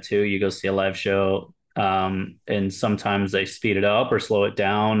noticed that too. You go see a live show, and sometimes they speed it up or slow it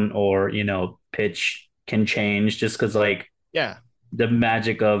down, or pitch can change just because like Yeah, the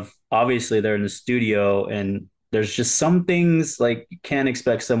magic of obviously they're in the studio and there's just some things like you can't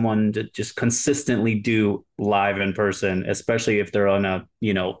expect someone to just consistently do live in person, especially if they're on a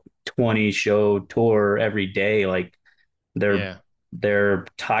 20 show tour every day. Like they're yeah. they're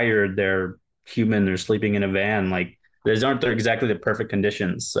tired, they're human, they're sleeping in a van. Like these aren't exactly the perfect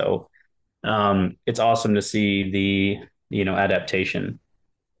conditions. So it's awesome to see the adaptation.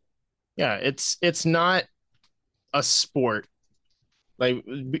 Yeah, it's not a sport. Like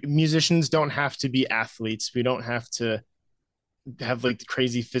musicians don't have to be athletes. We don't have to have like the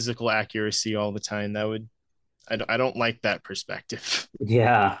crazy physical accuracy all the time. That would I don't like that perspective.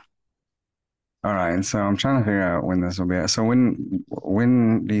 Yeah. All right. And so I'm trying to figure out when this will be out. So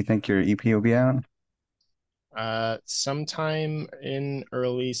when do you think your EP will be out? Sometime in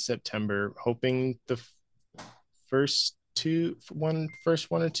early September, hoping the first 1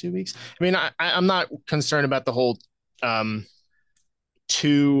 or 2 weeks. I mean, I'm not concerned about the whole um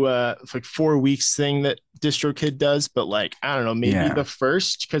like 4 weeks thing that DistroKid does, but like I don't know, maybe Yeah. the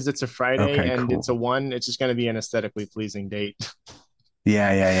first because it's a Friday Okay, and it's a cool. one. It's just going to be an aesthetically pleasing date.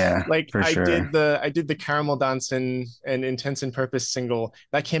 Yeah, yeah, yeah. Like For sure. I did the Caramel Dance and Intense and Purpose single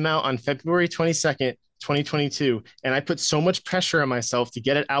that came out on February 22nd, 2022, and I put so much pressure on myself to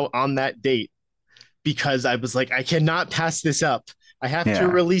get it out on that date because I was like, I cannot pass this up. I have to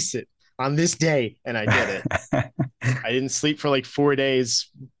Yeah. release it. on this day, and I did it. I didn't sleep for like 4 days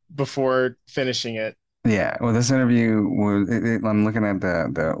before finishing it. Yeah, well, this interview was. I'm looking at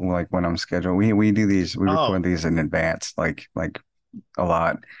the like when I'm scheduled. We do these. We record Oh, these in advance, like a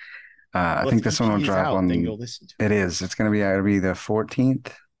lot. I well, think if this one will EP is drop out, then on. go listen to It it. is. It's gonna be out. It'll be the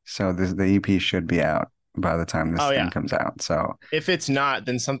 14th. So the EP should be out by the time this Oh thing yeah. comes out. So If it's not,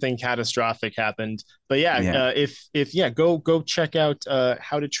 then something catastrophic happened. But yeah, yeah. if yeah, go check out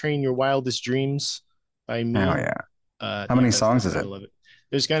How to Train Your Wildest Dreams by Oh me. yeah. How Yeah, many that's the songs is it? title of it.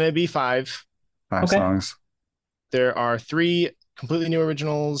 There's gonna be five. Five Okay. songs. There are three completely new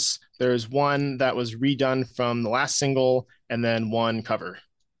originals. There's one that was redone from the last single, and then one cover.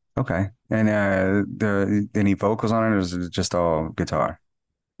 Okay. And the any vocals on it, or is it just all guitar?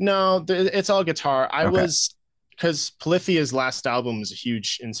 No, it's all guitar. I Okay. was because Polyphia's last album was a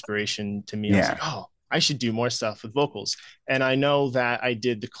huge inspiration to me. I was like, Yeah. oh, I should do more stuff with vocals. And I know that I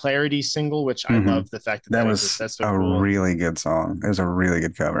did the Clarity single, which I hmm love the fact that That that exists. was That's so a cool. really good song. It was a really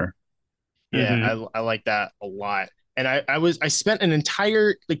good cover. Yeah, Hmm. I like that a lot. And I spent an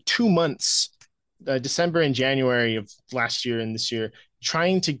entire like 2 months, December and January of last year and this year,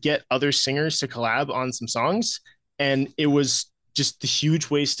 trying to get other singers to collab on some songs, and it was just a huge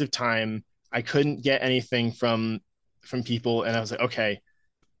waste of time. I couldn't get anything from people, and I was like, okay,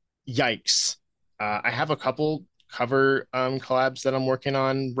 yikes. I have a couple cover collabs that I'm working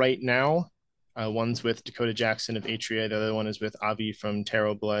on right now. One's with Dakota Jackson of Atria. The other one is with Avi from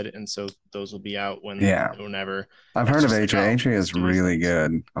Tarot Blood, and so those will be out Yeah. whenever. I've But it's heard of just like, Atria. oh, Atria let's is do these really things.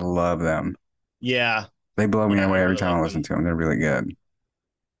 good. I love them. Yeah, They blow me yeah, I away every really time I like listen them. to them. They're really good.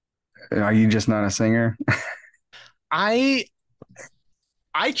 Are you just not a singer? I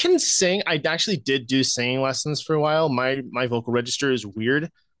I can sing. I actually did do singing lessons for a while. My vocal register is weird.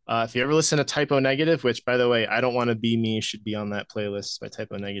 If you ever listen to Typo Negative, which by the way, I don't want to be me, should be on that playlist by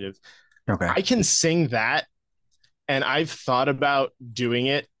Typo Negative. Okay. I can sing that, and I've thought about doing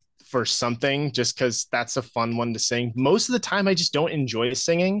it for something just because that's a fun one to sing. Most of the time, I just don't enjoy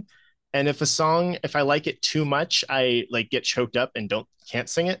singing, and if I like it too much, I like get choked up and don't can't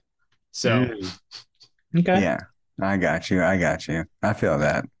sing it. So Mm. Okay. Yeah. I got you. I got you. I feel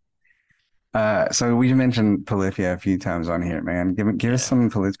that. So we mentioned Polyphia a few times on here, man. Give us yeah. some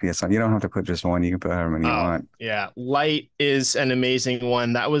Polyphia song. You don't have to put just one. You can put however many you Oh, want. yeah. Light is an amazing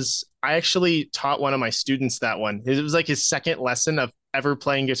one. I actually taught one of my students that one. It was like his second lesson of ever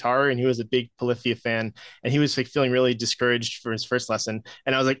playing guitar, and he was a big Polyphia fan. And he was like feeling really discouraged for his first lesson.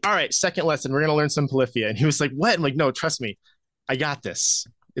 And I was like, all right, second lesson, we're gonna learn some Polyphia. And he was like, what? I'm like, no, trust me, I got this.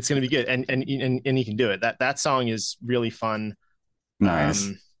 It's gonna be good. And he can do it. That song is really fun. Nice.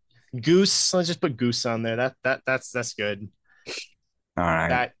 Um Goose, let's just put Goose on there. That's good. All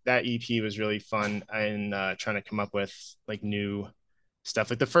right. That EP was really fun and trying to come up with like new stuff.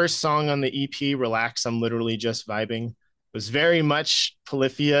 Like the first song on the EP, Relax, I'm literally just vibing, was very much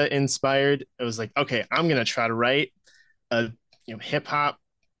Polyphia inspired. It was like, okay, I'm gonna try to write a hip hop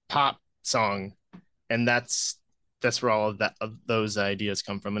pop song, and that's where all of those ideas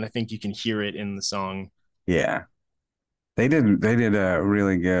come from. And I think you can hear it in the song. Yeah. They did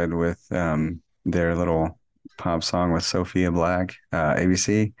really good with their little pop song with Sophia Black,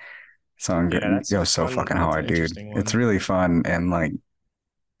 ABC. Yeah, that's a Goes so fun, fucking that's an hard, dude. interesting It's one. really fun and like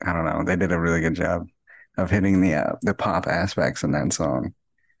I don't know, they did a really good job of hitting the pop aspects in that song.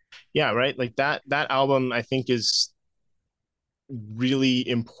 Yeah, right. Like that album I think is really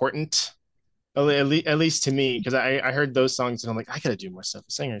important, at least to me, because I heard those songs and I'm like, I gotta do more stuff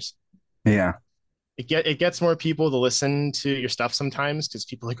with singers. Yeah, It gets more people to listen to your stuff sometimes because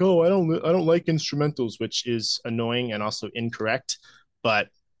people are like, oh, I don't like instrumentals, which is annoying and also incorrect. But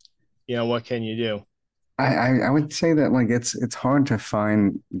what can you do? I would say that like it's hard to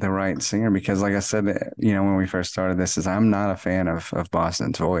find the right singer because like I said, when we first started this, is I'm not a fan of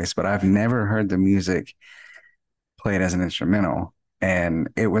Boston's voice, but I've never heard the music played as an instrumental, and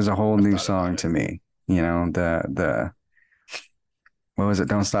it was a whole I've new thought about song it. to me. The what was it?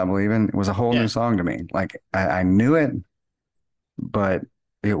 Don't Stop Believing. It was a whole new Yeah, song to me. Like I knew it, but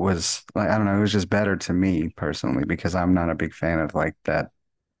it was like I don't know. It was just better to me personally because I'm not a big fan of like that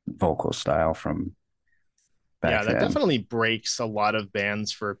vocal style from back yeah, that then. definitely breaks a lot of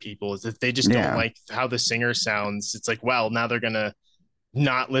bands for people is if they just don't Yeah, like how the singer sounds. It's like, well, now they're gonna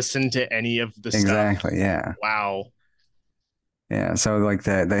not listen to any of the stuff. exactly. Yeah. Wow. Yeah, so like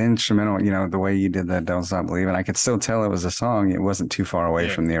the instrumental, the way you did the Don't Stop Believing, I could still tell it was a song. It wasn't too far away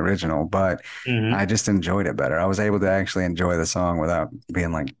Yeah. from the original, but Hmm. I just enjoyed it better. I was able to actually enjoy the song without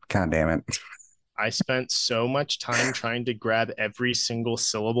being like, God damn it. I spent so much time trying to grab every single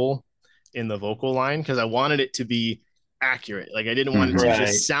syllable in the vocal line because I wanted it to be accurate. Like I didn't want it to Hmm. Right.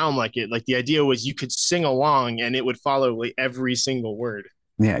 just sound like it. Like the idea was you could sing along and it would follow like every single word.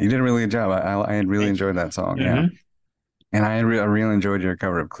 Yeah, you did a really good job. I had really Thank you. enjoyed that song. Yeah. Hmm. And I really enjoyed your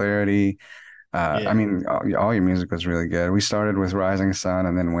cover of Clarity. I Yeah. mean, all your music was really good. We started with Rising Sun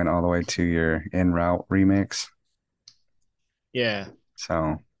and then went all the way to your En Route remix. Yeah.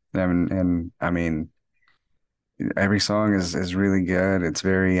 So, and I mean, every song is really good. It's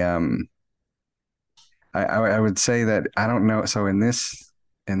very I would say that I don't know. So in this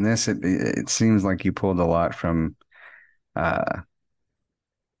it seems like you pulled a lot from uh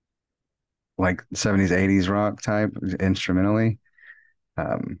like 70s 80s rock type instrumentally,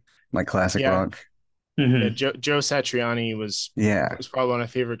 um like classic Yeah. rock. Yeah. Hmm. Joe Satriani Yeah. was probably one of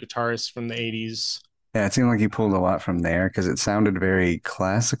my favorite guitarists from the 80s. Yeah, it seemed like you pulled a lot from there because it sounded very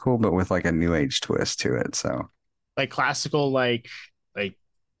classical, but with like a new age twist to it. So, Like classical, like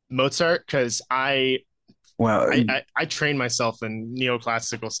Mozart, because well, I train myself in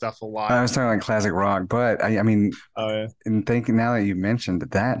neoclassical stuff a lot. I was talking like classic rock, but I mean, Uh, in thinking now that you mentioned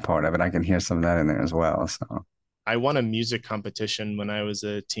that part of it, I can hear some of that in there as well. So, I won a music competition when I was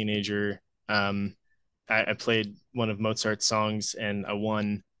a teenager. Um, I played one of Mozart's songs and I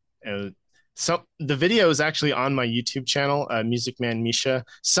won. So the video is actually on my YouTube channel, Music Man Misha.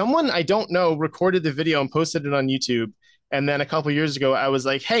 Someone I don't know recorded the video and posted it on YouTube. And then a couple years ago, I was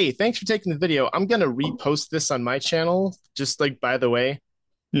like, "Hey, thanks for taking the video. I'm gonna repost this on my channel, just like by the way."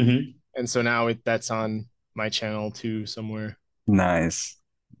 Hmm. And so now that's on my channel too somewhere. nice.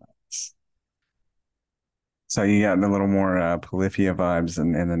 So you got a little more Polyphia vibes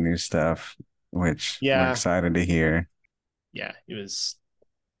in the new stuff, which we're Yeah, excited to hear. yeah, it was.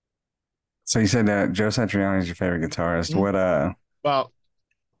 So you said that Joe Satriani is your favorite guitarist. Mhm. What Well,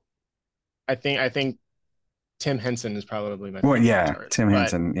 I think Tim Henson is probably my well favorite yeah, guitarist, Tim but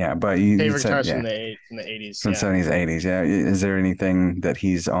Henson, yeah, but you favorite said guitarist yeah, from the 80s. from Yeah. 70s, 80s, yeah. Is there anything that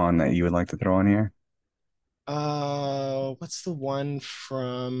he's on that you would like to throw on here? What's the one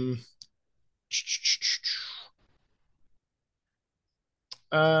from?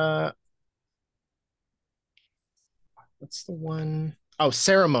 Uh, what's the one? Oh,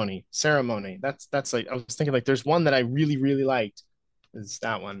 ceremony. That's like I was thinking like there's one that I really really liked. Is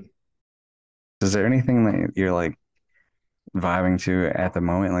that one? Is there anything that you're like vibing to at the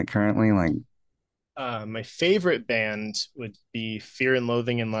moment, like currently? Like, My favorite band would be Fear and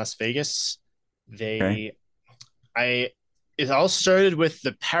Loathing in Las Vegas. okay. They, I, it all started with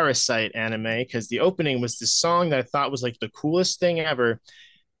the Parasite anime because the opening was this song that I thought was like the coolest thing ever,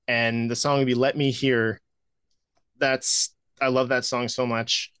 and the song would be "Let Me Hear." That's I love that song so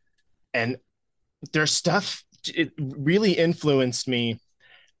much, and their stuff it really influenced me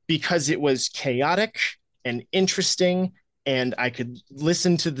because it was chaotic and interesting, and I could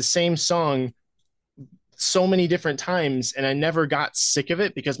listen to the same song so many different times and I never got sick of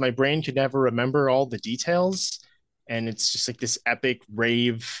it because my brain could never remember all the details. And it's just like this epic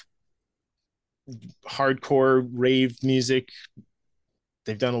rave, hardcore rave music.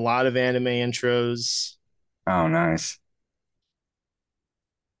 They've done a lot of anime intros. Oh, nice.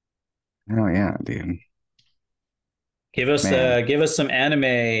 Oh yeah, dude. Man. Give us some anime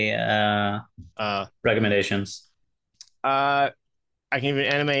Uh, recommendations. uh, I can give you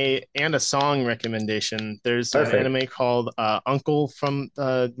an anime and a song recommendation. There's an Perfect. anime called Uncle from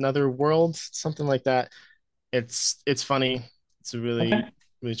Another World, something like that. It's funny. It's a Okay.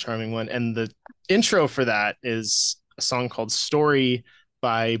 really charming one. And the intro for that is a song called Story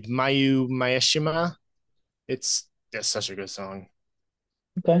by Mayu Maeshima. It's such a good song.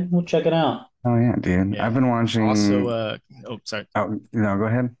 Okay. We'll check it out. Oh yeah, dude. I've Yeah. been Also, watching. oh sorry. Oh no, go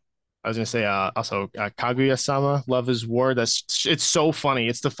ahead. I was gonna say also Kaguya-sama, Love is War. It's so funny.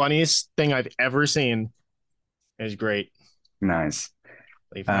 It's the funniest thing I've ever seen. It's great. Nice.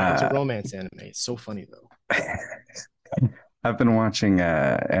 Even though it's a Uh, romance anime, it's so funny though. I've been watching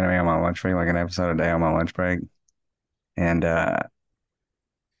anime on my lunch break, like an episode a day on my lunch break, and I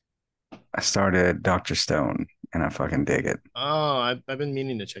started Doctor Stone, and I fucking dig it. Oh, I've been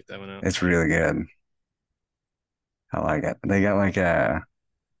meaning to check that one out. It's really good. I like it. They got like a.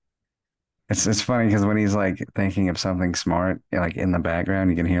 It's funny because when he's like thinking of something smart, like in the background,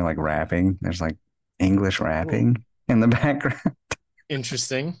 you can hear like rapping. There's like English Oh, rapping in the background.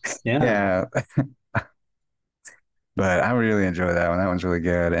 interesting. Yeah. Yeah, but I really enjoy that one. That one's really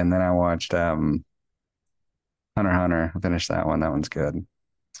good. And then I watched Hunter x Hunter. I finished that one. That one's good.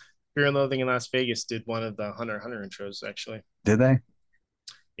 Fear and Loathing in Las Vegas did one of the Hunter x Hunter intros, actually. Did they?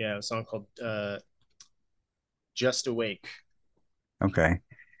 Yeah, a song called Just Awake. Okay.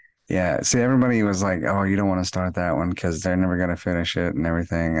 Yeah. See, everybody was like, "Oh, you don't want to start that one because they're never gonna finish it and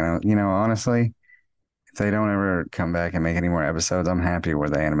everything." And honestly, if they don't ever come back and make any more episodes, I'm happy where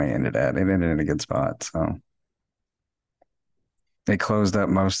the anime ended at. It ended in a good spot. So they closed up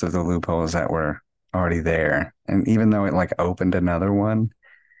most of the loopholes that were already there. And even though it like opened another one,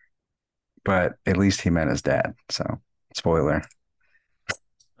 but at least he met his dad. So spoiler.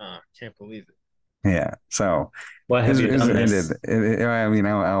 Can't believe it. Yeah. So Why have you is done ended. this? I mean,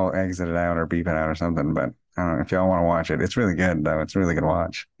 I'll exit it out or beep it out or something, but I don't know if y'all want to watch it. It's really good though. It's a really good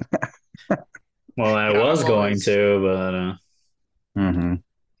watch. Well, I Yeah, was I'm going always. to, but Hmm.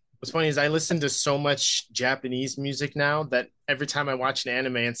 What's funny is I listen to so much Japanese music now that every time I watch an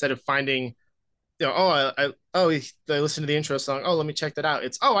anime, instead of finding, I listen to the intro song. Oh, let me check that out.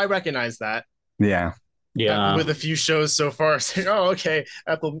 It's I recognize that. Yeah. Happened yeah. with a few shows so far. It's like, oh, okay.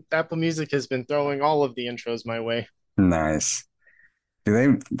 Apple Music has been throwing all of the intros my way. Nice.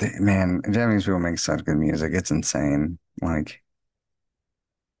 Do man, Japanese people make such good music. It's insane. Like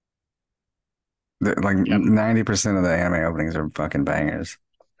Yep. 90% of the anime openings are fucking bangers.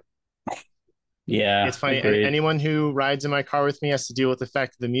 Yeah, It's funny. agreed. Anyone who rides in my car with me has to deal with the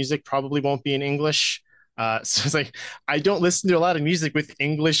fact that the music probably won't be in English. So it's like I don't listen to a lot of music with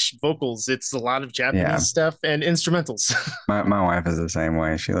English vocals. It's a lot of Yeah. Japanese stuff and instrumentals. My wife is the same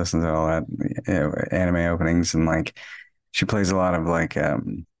way. She listens to all that anime openings and like she plays a lot of like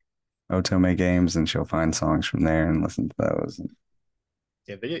otome games and she'll find songs from there and listen to those.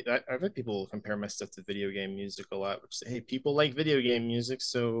 Yeah, I've heard people compare my stuff to video game music a lot, which say, hey, people like video game music,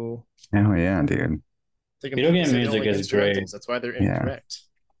 so Oh yeah, dude. it's like when Video people game say they don't music like is great. instrumentals, that's why they're Yeah. incorrect.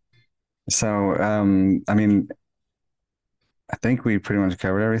 So I mean, I think we pretty much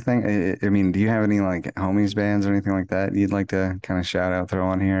covered everything. I mean, do you have any like homies bands or anything like that you'd like to kind of shout out, throw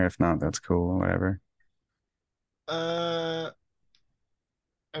on here? If not, that's cool, whatever. Uh,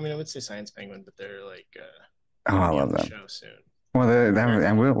 I mean, I would say Science Penguin, but Oh, they're I gonna be love on the them. show soon. Well, They're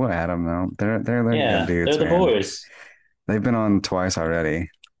and we'll add them though. They're good Yeah, dudes, they're the man. boys. They've been on twice already.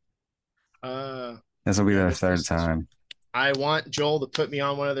 uh, This will be yeah, their this third this this time. I want Joel to put me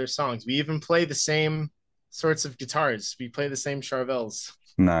on one of their songs. We even play the same sorts of guitars. We play the same Charvels.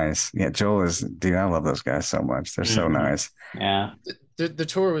 Nice. Yeah, Joel is, dude, I love those guys so much. They're so Hmm. nice. Yeah. The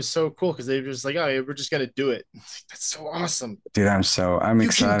tour was so cool because they were just like, oh, we're just gonna do it. That's so awesome. Dude, I'm You can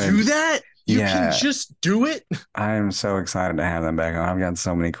excited. do that. You can Yeah, just do it. I am so excited to have them back on. I've got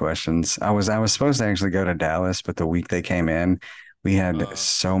so many questions. I was supposed to actually go to Dallas, but the week they came in, we had Uh,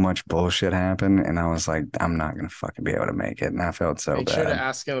 so much bullshit happen, and I was like, I'm not gonna fucking be able to make it, and I felt so Make sure to bad.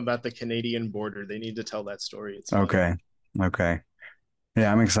 ask them about the Canadian border. They need to tell that story. It's funny. Okay, okay,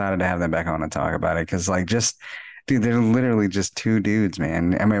 yeah, I'm excited to have them back on and talk about it because, like, dude, they're literally just two dudes,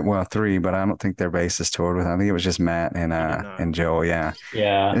 man. I mean, well, three, but I don't think their bassist toured with. I think it was just Matt He did not. and Joel. Yeah,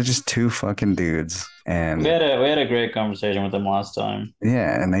 Yeah. they're just two fucking dudes, and We had a great conversation with them last time.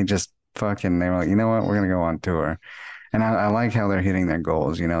 yeah, and they were like, you know what, we're gonna go on tour. And I like how they're hitting their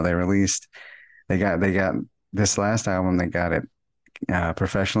goals. You know, they got this last album, they got it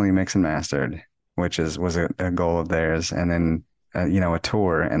professionally mixed and mastered, which was a goal of theirs. And then, a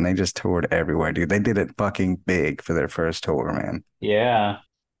tour, and they just toured everywhere, dude. They did it fucking big for their first tour, man. Yeah.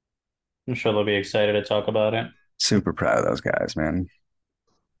 I'm sure they'll be excited to talk about it. Super proud of those guys, man.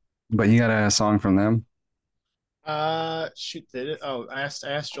 But you got a song from them? Shoot, did it? Oh, I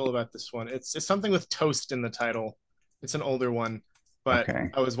asked Joel about this one. It's something with toast in the title. It's an older one, but Okay.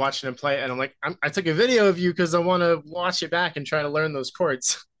 I was watching him play, and I'm like, I took a video of you because I want to watch it back and try to learn those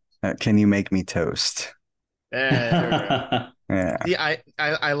chords. Can you make me toast? There we go. Yeah. See,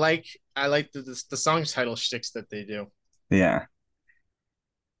 I like the song title shticks that they do. Yeah.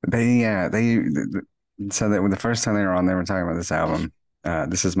 They so that when the first time they were on, they were talking about this album.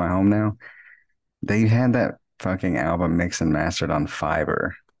 This is my home now. They had that fucking album mixed and mastered on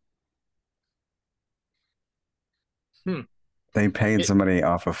Fiverr. Hmm. They paid It somebody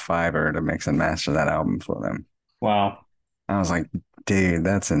off of Fiverr to mix and master that album for them. Wow. I was like, dude,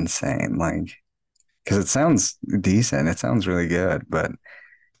 that's insane. Like, because it sounds decent. It sounds really good, but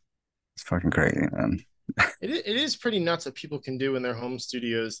it's fucking crazy, man. it is pretty nuts what people can do in their home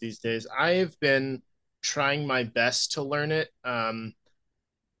studios these days. I've been trying my best to learn it.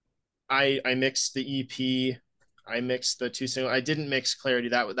 I mixed the EP. I mixed the two single. I didn't mix Clarity.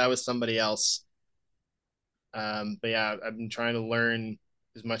 That was somebody else. But yeah, I've been trying to learn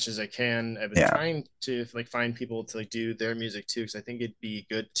as much as I can. I've been Yeah. trying to like find people to like do their music too, because I think it'd be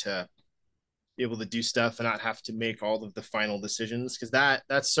good to be able to do stuff and not have to make all of the final decisions. Because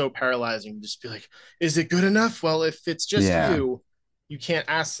that's so paralyzing. Just be like, is it good enough? Well, if it's just Yeah. you, you can't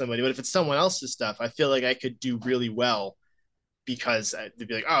ask somebody. But if it's someone else's stuff, I feel like I could do really well because they'd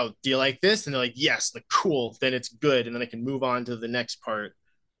be like, "Oh, do you like this?" And they're like, "Yes." Like, cool. Then it's good, and then I can move on to the next part.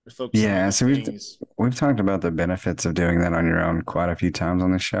 or focus on Yeah, other so things. we've talked about the benefits of doing that on your own quite a few times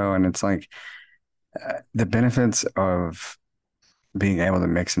on the show, and it's like the benefits of being able to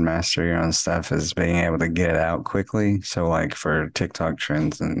mix and master your own stuff is being able to get it out quickly. So like for TikTok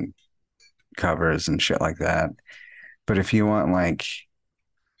trends and covers and shit like that. But if you want like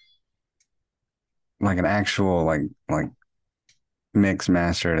an actual like mixed,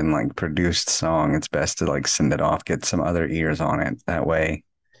 mastered, and like produced song, it's best to like send it off, get some other ears on it. That way,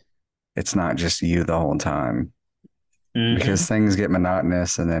 it's not just you the whole time because Hmm. things get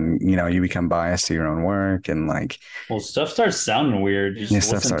monotonous, and then you become biased to your own work, and like Well, stuff starts sounding weird. You your just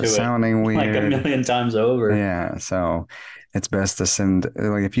stuff listen starts to it sounding like a weird. million times over. Yeah, so it's best to send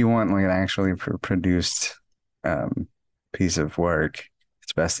like if you want like an actually produced um piece of work,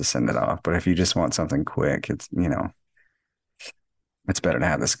 it's best to send it off. But if you just want something quick, it's better to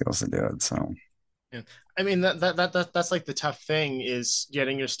have the skills to do it. So Yeah. I mean that's like the tough thing is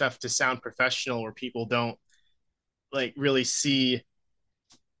getting your stuff to sound professional where people don't like really see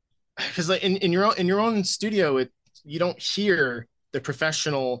because like in your own studio it you don't hear the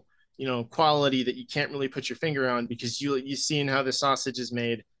professional quality that you can't really put your finger on because you seen how the sausage is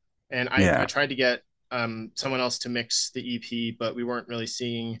made and I yeah, tried to get someone else to mix the EP but we weren't really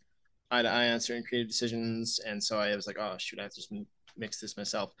seeing eye to eye on certain creative decisions and so I was like oh shoot I have to just mix this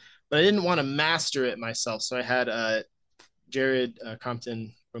myself but I didn't want to master it myself so I had Jared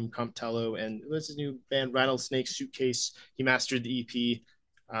Compton from Comptello and what's his new band Rattlesnake Suitcase. He mastered the EP.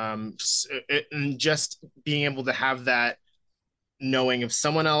 And just being able to have that knowing if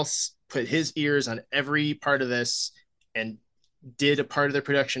someone else put his ears on every part of this and did a part of the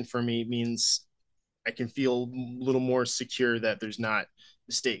production for me means I can feel a little more secure that there's not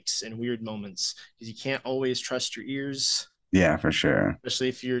mistakes and weird moments because you can't always trust your ears, yeah, for sure. especially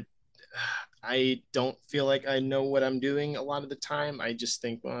if you're I don't feel like I know what I'm doing a lot of the time. I just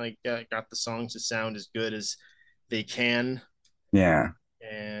think, well, I got the songs to sound as good as they can. Yeah.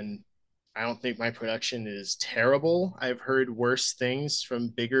 And I don't think my production is terrible. I've heard worse things from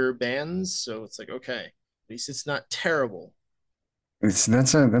bigger bands. So it's like, okay, at least it's not terrible. It's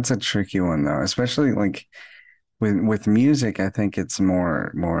that's a tricky one though, especially like with music, I think it's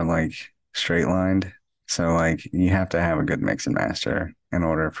more like straight lined. So like you have to have a good mix and master in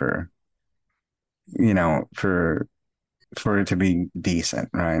order for you know, for it to be decent,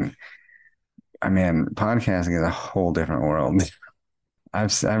 right? I mean, podcasting is a whole different world.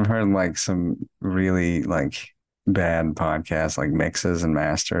 I've heard like some really like bad podcasts, like mixes and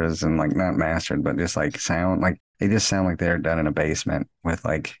masters, and like not mastered, but just like sound like they just sound like they're done in a basement with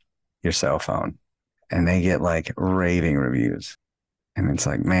like your cell phone, and they get like raving reviews, and it's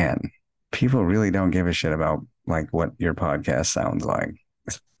like, man, people really don't give a shit about like what your podcast sounds like.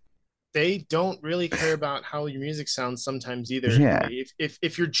 They don't really care about how your music sounds sometimes either. Yeah,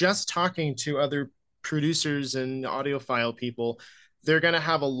 If you're just talking to other producers and audiophile people, they're gonna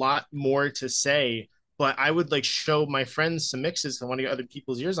have a lot more to say. But I would like show my friends some mixes. I want to get other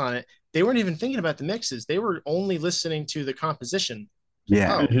people's ears on it. They weren't even thinking about the mixes. They were only listening to the composition. It's like, yeah,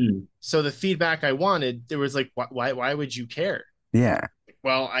 oh, Hmm. so the feedback I wanted, there was like, why would you care? yeah,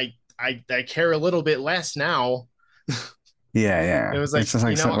 Well, I care a little bit less now. yeah, It yeah. was It's like, just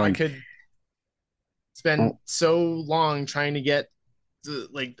like something I like, could spend well, so long trying to get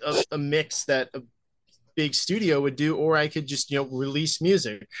like a mix that a big studio would do, or I could just release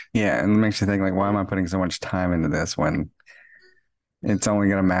music. yeah, and it makes you think like, why am I putting so much time into this when it's only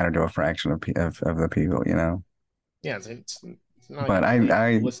going to matter to a fraction of the people, you know? Yeah, it's not like But a million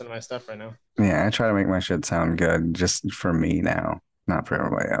people listen to my stuff right now. yeah, I try to make my shit sound good just for me now, not for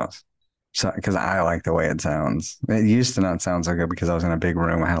everybody else. So, because I like the way it sounds. It used to not sound so good because I was in a big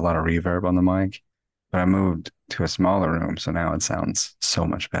room. I had a lot of reverb on the mic, but I moved to a smaller room, so now it sounds so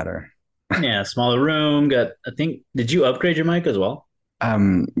much better. Yeah, smaller room. Got, I think, did you upgrade your mic as well?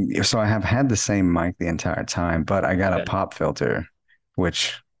 Um, so I have had the same mic the entire time, but I got a Okay. pop filter,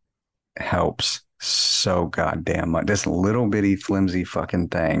 which helps so goddamn much. This little bitty flimsy fucking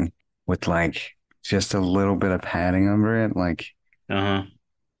thing with like just a little bit of padding over it. Like, Uh-huh.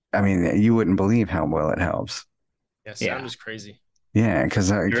 I mean, you wouldn't believe how well it helps. Yeah, sound Yeah, is crazy. Yeah, it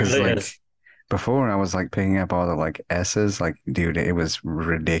because really like is. before I was like picking up all the like S's, like dude, it was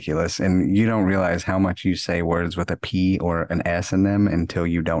ridiculous. And you don't realize how much you say words with a P or an S in them until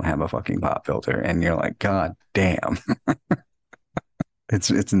you don't have a fucking pop filter, and you're like, God damn, it's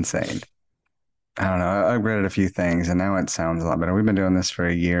insane. I don't know. I upgraded a few things, and now it sounds a lot better. We've been doing this for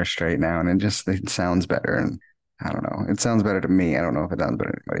a year straight now, and it sounds better. And I don't know. It sounds better to me. I don't know if it sounds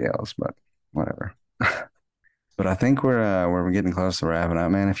better to anybody else, but whatever. But I think we're getting close to wrapping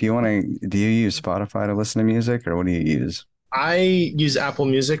up, man. If you want to, do you use Spotify to listen to music, or what do you use? I use Apple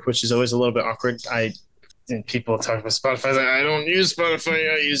Music, which is always a little bit awkward. And people talk about Spotify. Like, I don't use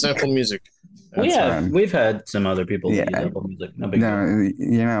Spotify. I use Apple Music. That's fine. We've had some other people that use Yeah. Apple Music. No big deal. No,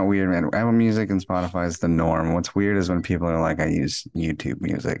 you're not weird, man. Apple Music and Spotify is the norm. What's weird is when people are like, I use YouTube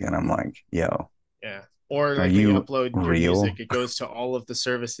Music, and I'm like, yo, Yeah. Or are like when you you upload your real? music, it goes to all of the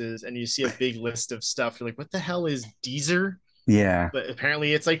services and you see a big list of stuff. You're like, what the hell is Deezer? Yeah, But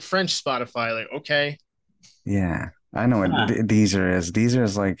apparently it's like French Spotify. Like, okay. yeah. I know what Huh. Deezer is. Deezer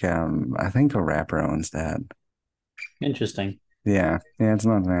is like, I think a rapper owns that. Interesting. Yeah, yeah, it's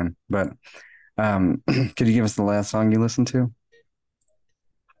not, man. But could you give us the last song you listened to?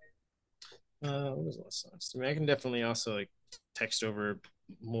 What was the last song? I mean, I can definitely also like text over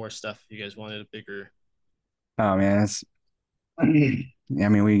more stuff if you guys wanted a bigger. Oh man, it's I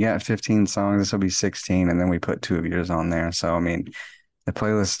mean, we got 15 songs. This will be 16, and then we put two of yours on there. So I mean, the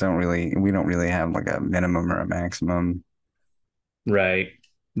playlists we don't really have like a minimum or a maximum. Right.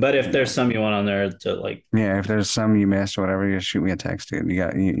 But if You there's know. some you want on there to like, Yeah, if there's some you missed or whatever, just shoot me a text, dude.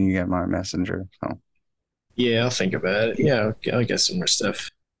 You got my messenger. So Yeah, I'll think about it. Yeah, I'll get some more stuff.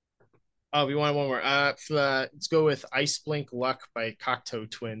 Oh, we want one more. Let's go with Ice Blink Luck by Cocteau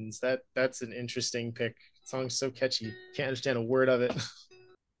Twins. That's an interesting pick. The song's so catchy. Can't understand a word of it.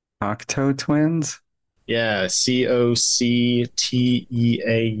 Octo Twins? Yeah, Cocteau.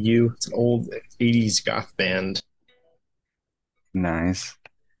 It's an old 80s goth band. Nice.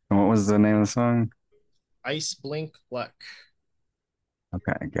 And what was the name of the song? Ice Blink Luck.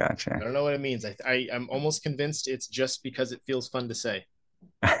 Okay, I gotcha. don't know what it means. I'm almost convinced it's just because it feels fun to say.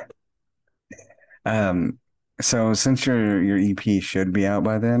 Um, so since your EP should be out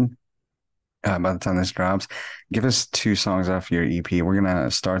by then, by the time this drops, give us two songs off your EP. We're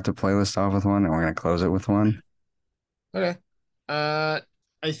gonna start the playlist off with one, and we're gonna close it with one. Okay.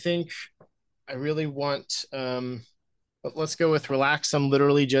 I think I really want let's go with Relax. I'm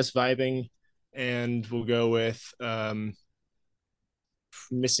literally just vibing, and we'll go with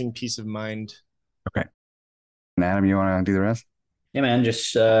Missing Peace of Mind. Okay. And Adam, you want to do the rest? yeah, man, just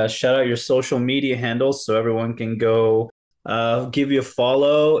shout out your social media handles so everyone can go give you a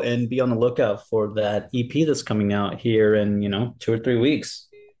follow and be on the lookout for that EP that's coming out here in, 2 or 3 weeks,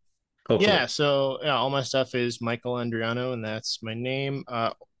 hopefully. Yeah, so yeah, all my stuff is Michael Andriano, and that's my name.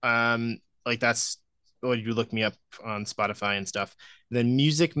 Like that's what you look me up on Spotify and stuff. Then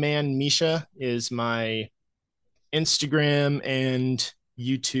Music Man Misha is my Instagram and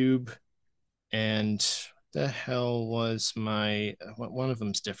YouTube, and the hell was my one of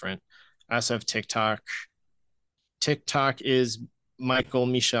them's different. I also have TikTok. TikTok is Michael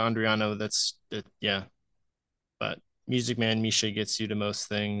Misha Andriano. That's it. Yeah, but Music Man Misha gets you to most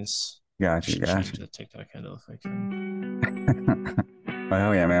things. I Gotcha, should change gotcha. the TikTok handle if I can. Well,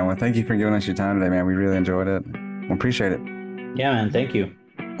 hell yeah, man. Well, thank you for giving us your time today, man. We really enjoyed it. We appreciate it. Yeah, man, thank you.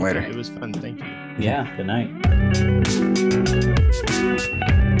 Dude, Later. it was fun. Thank you. Yeah, good night.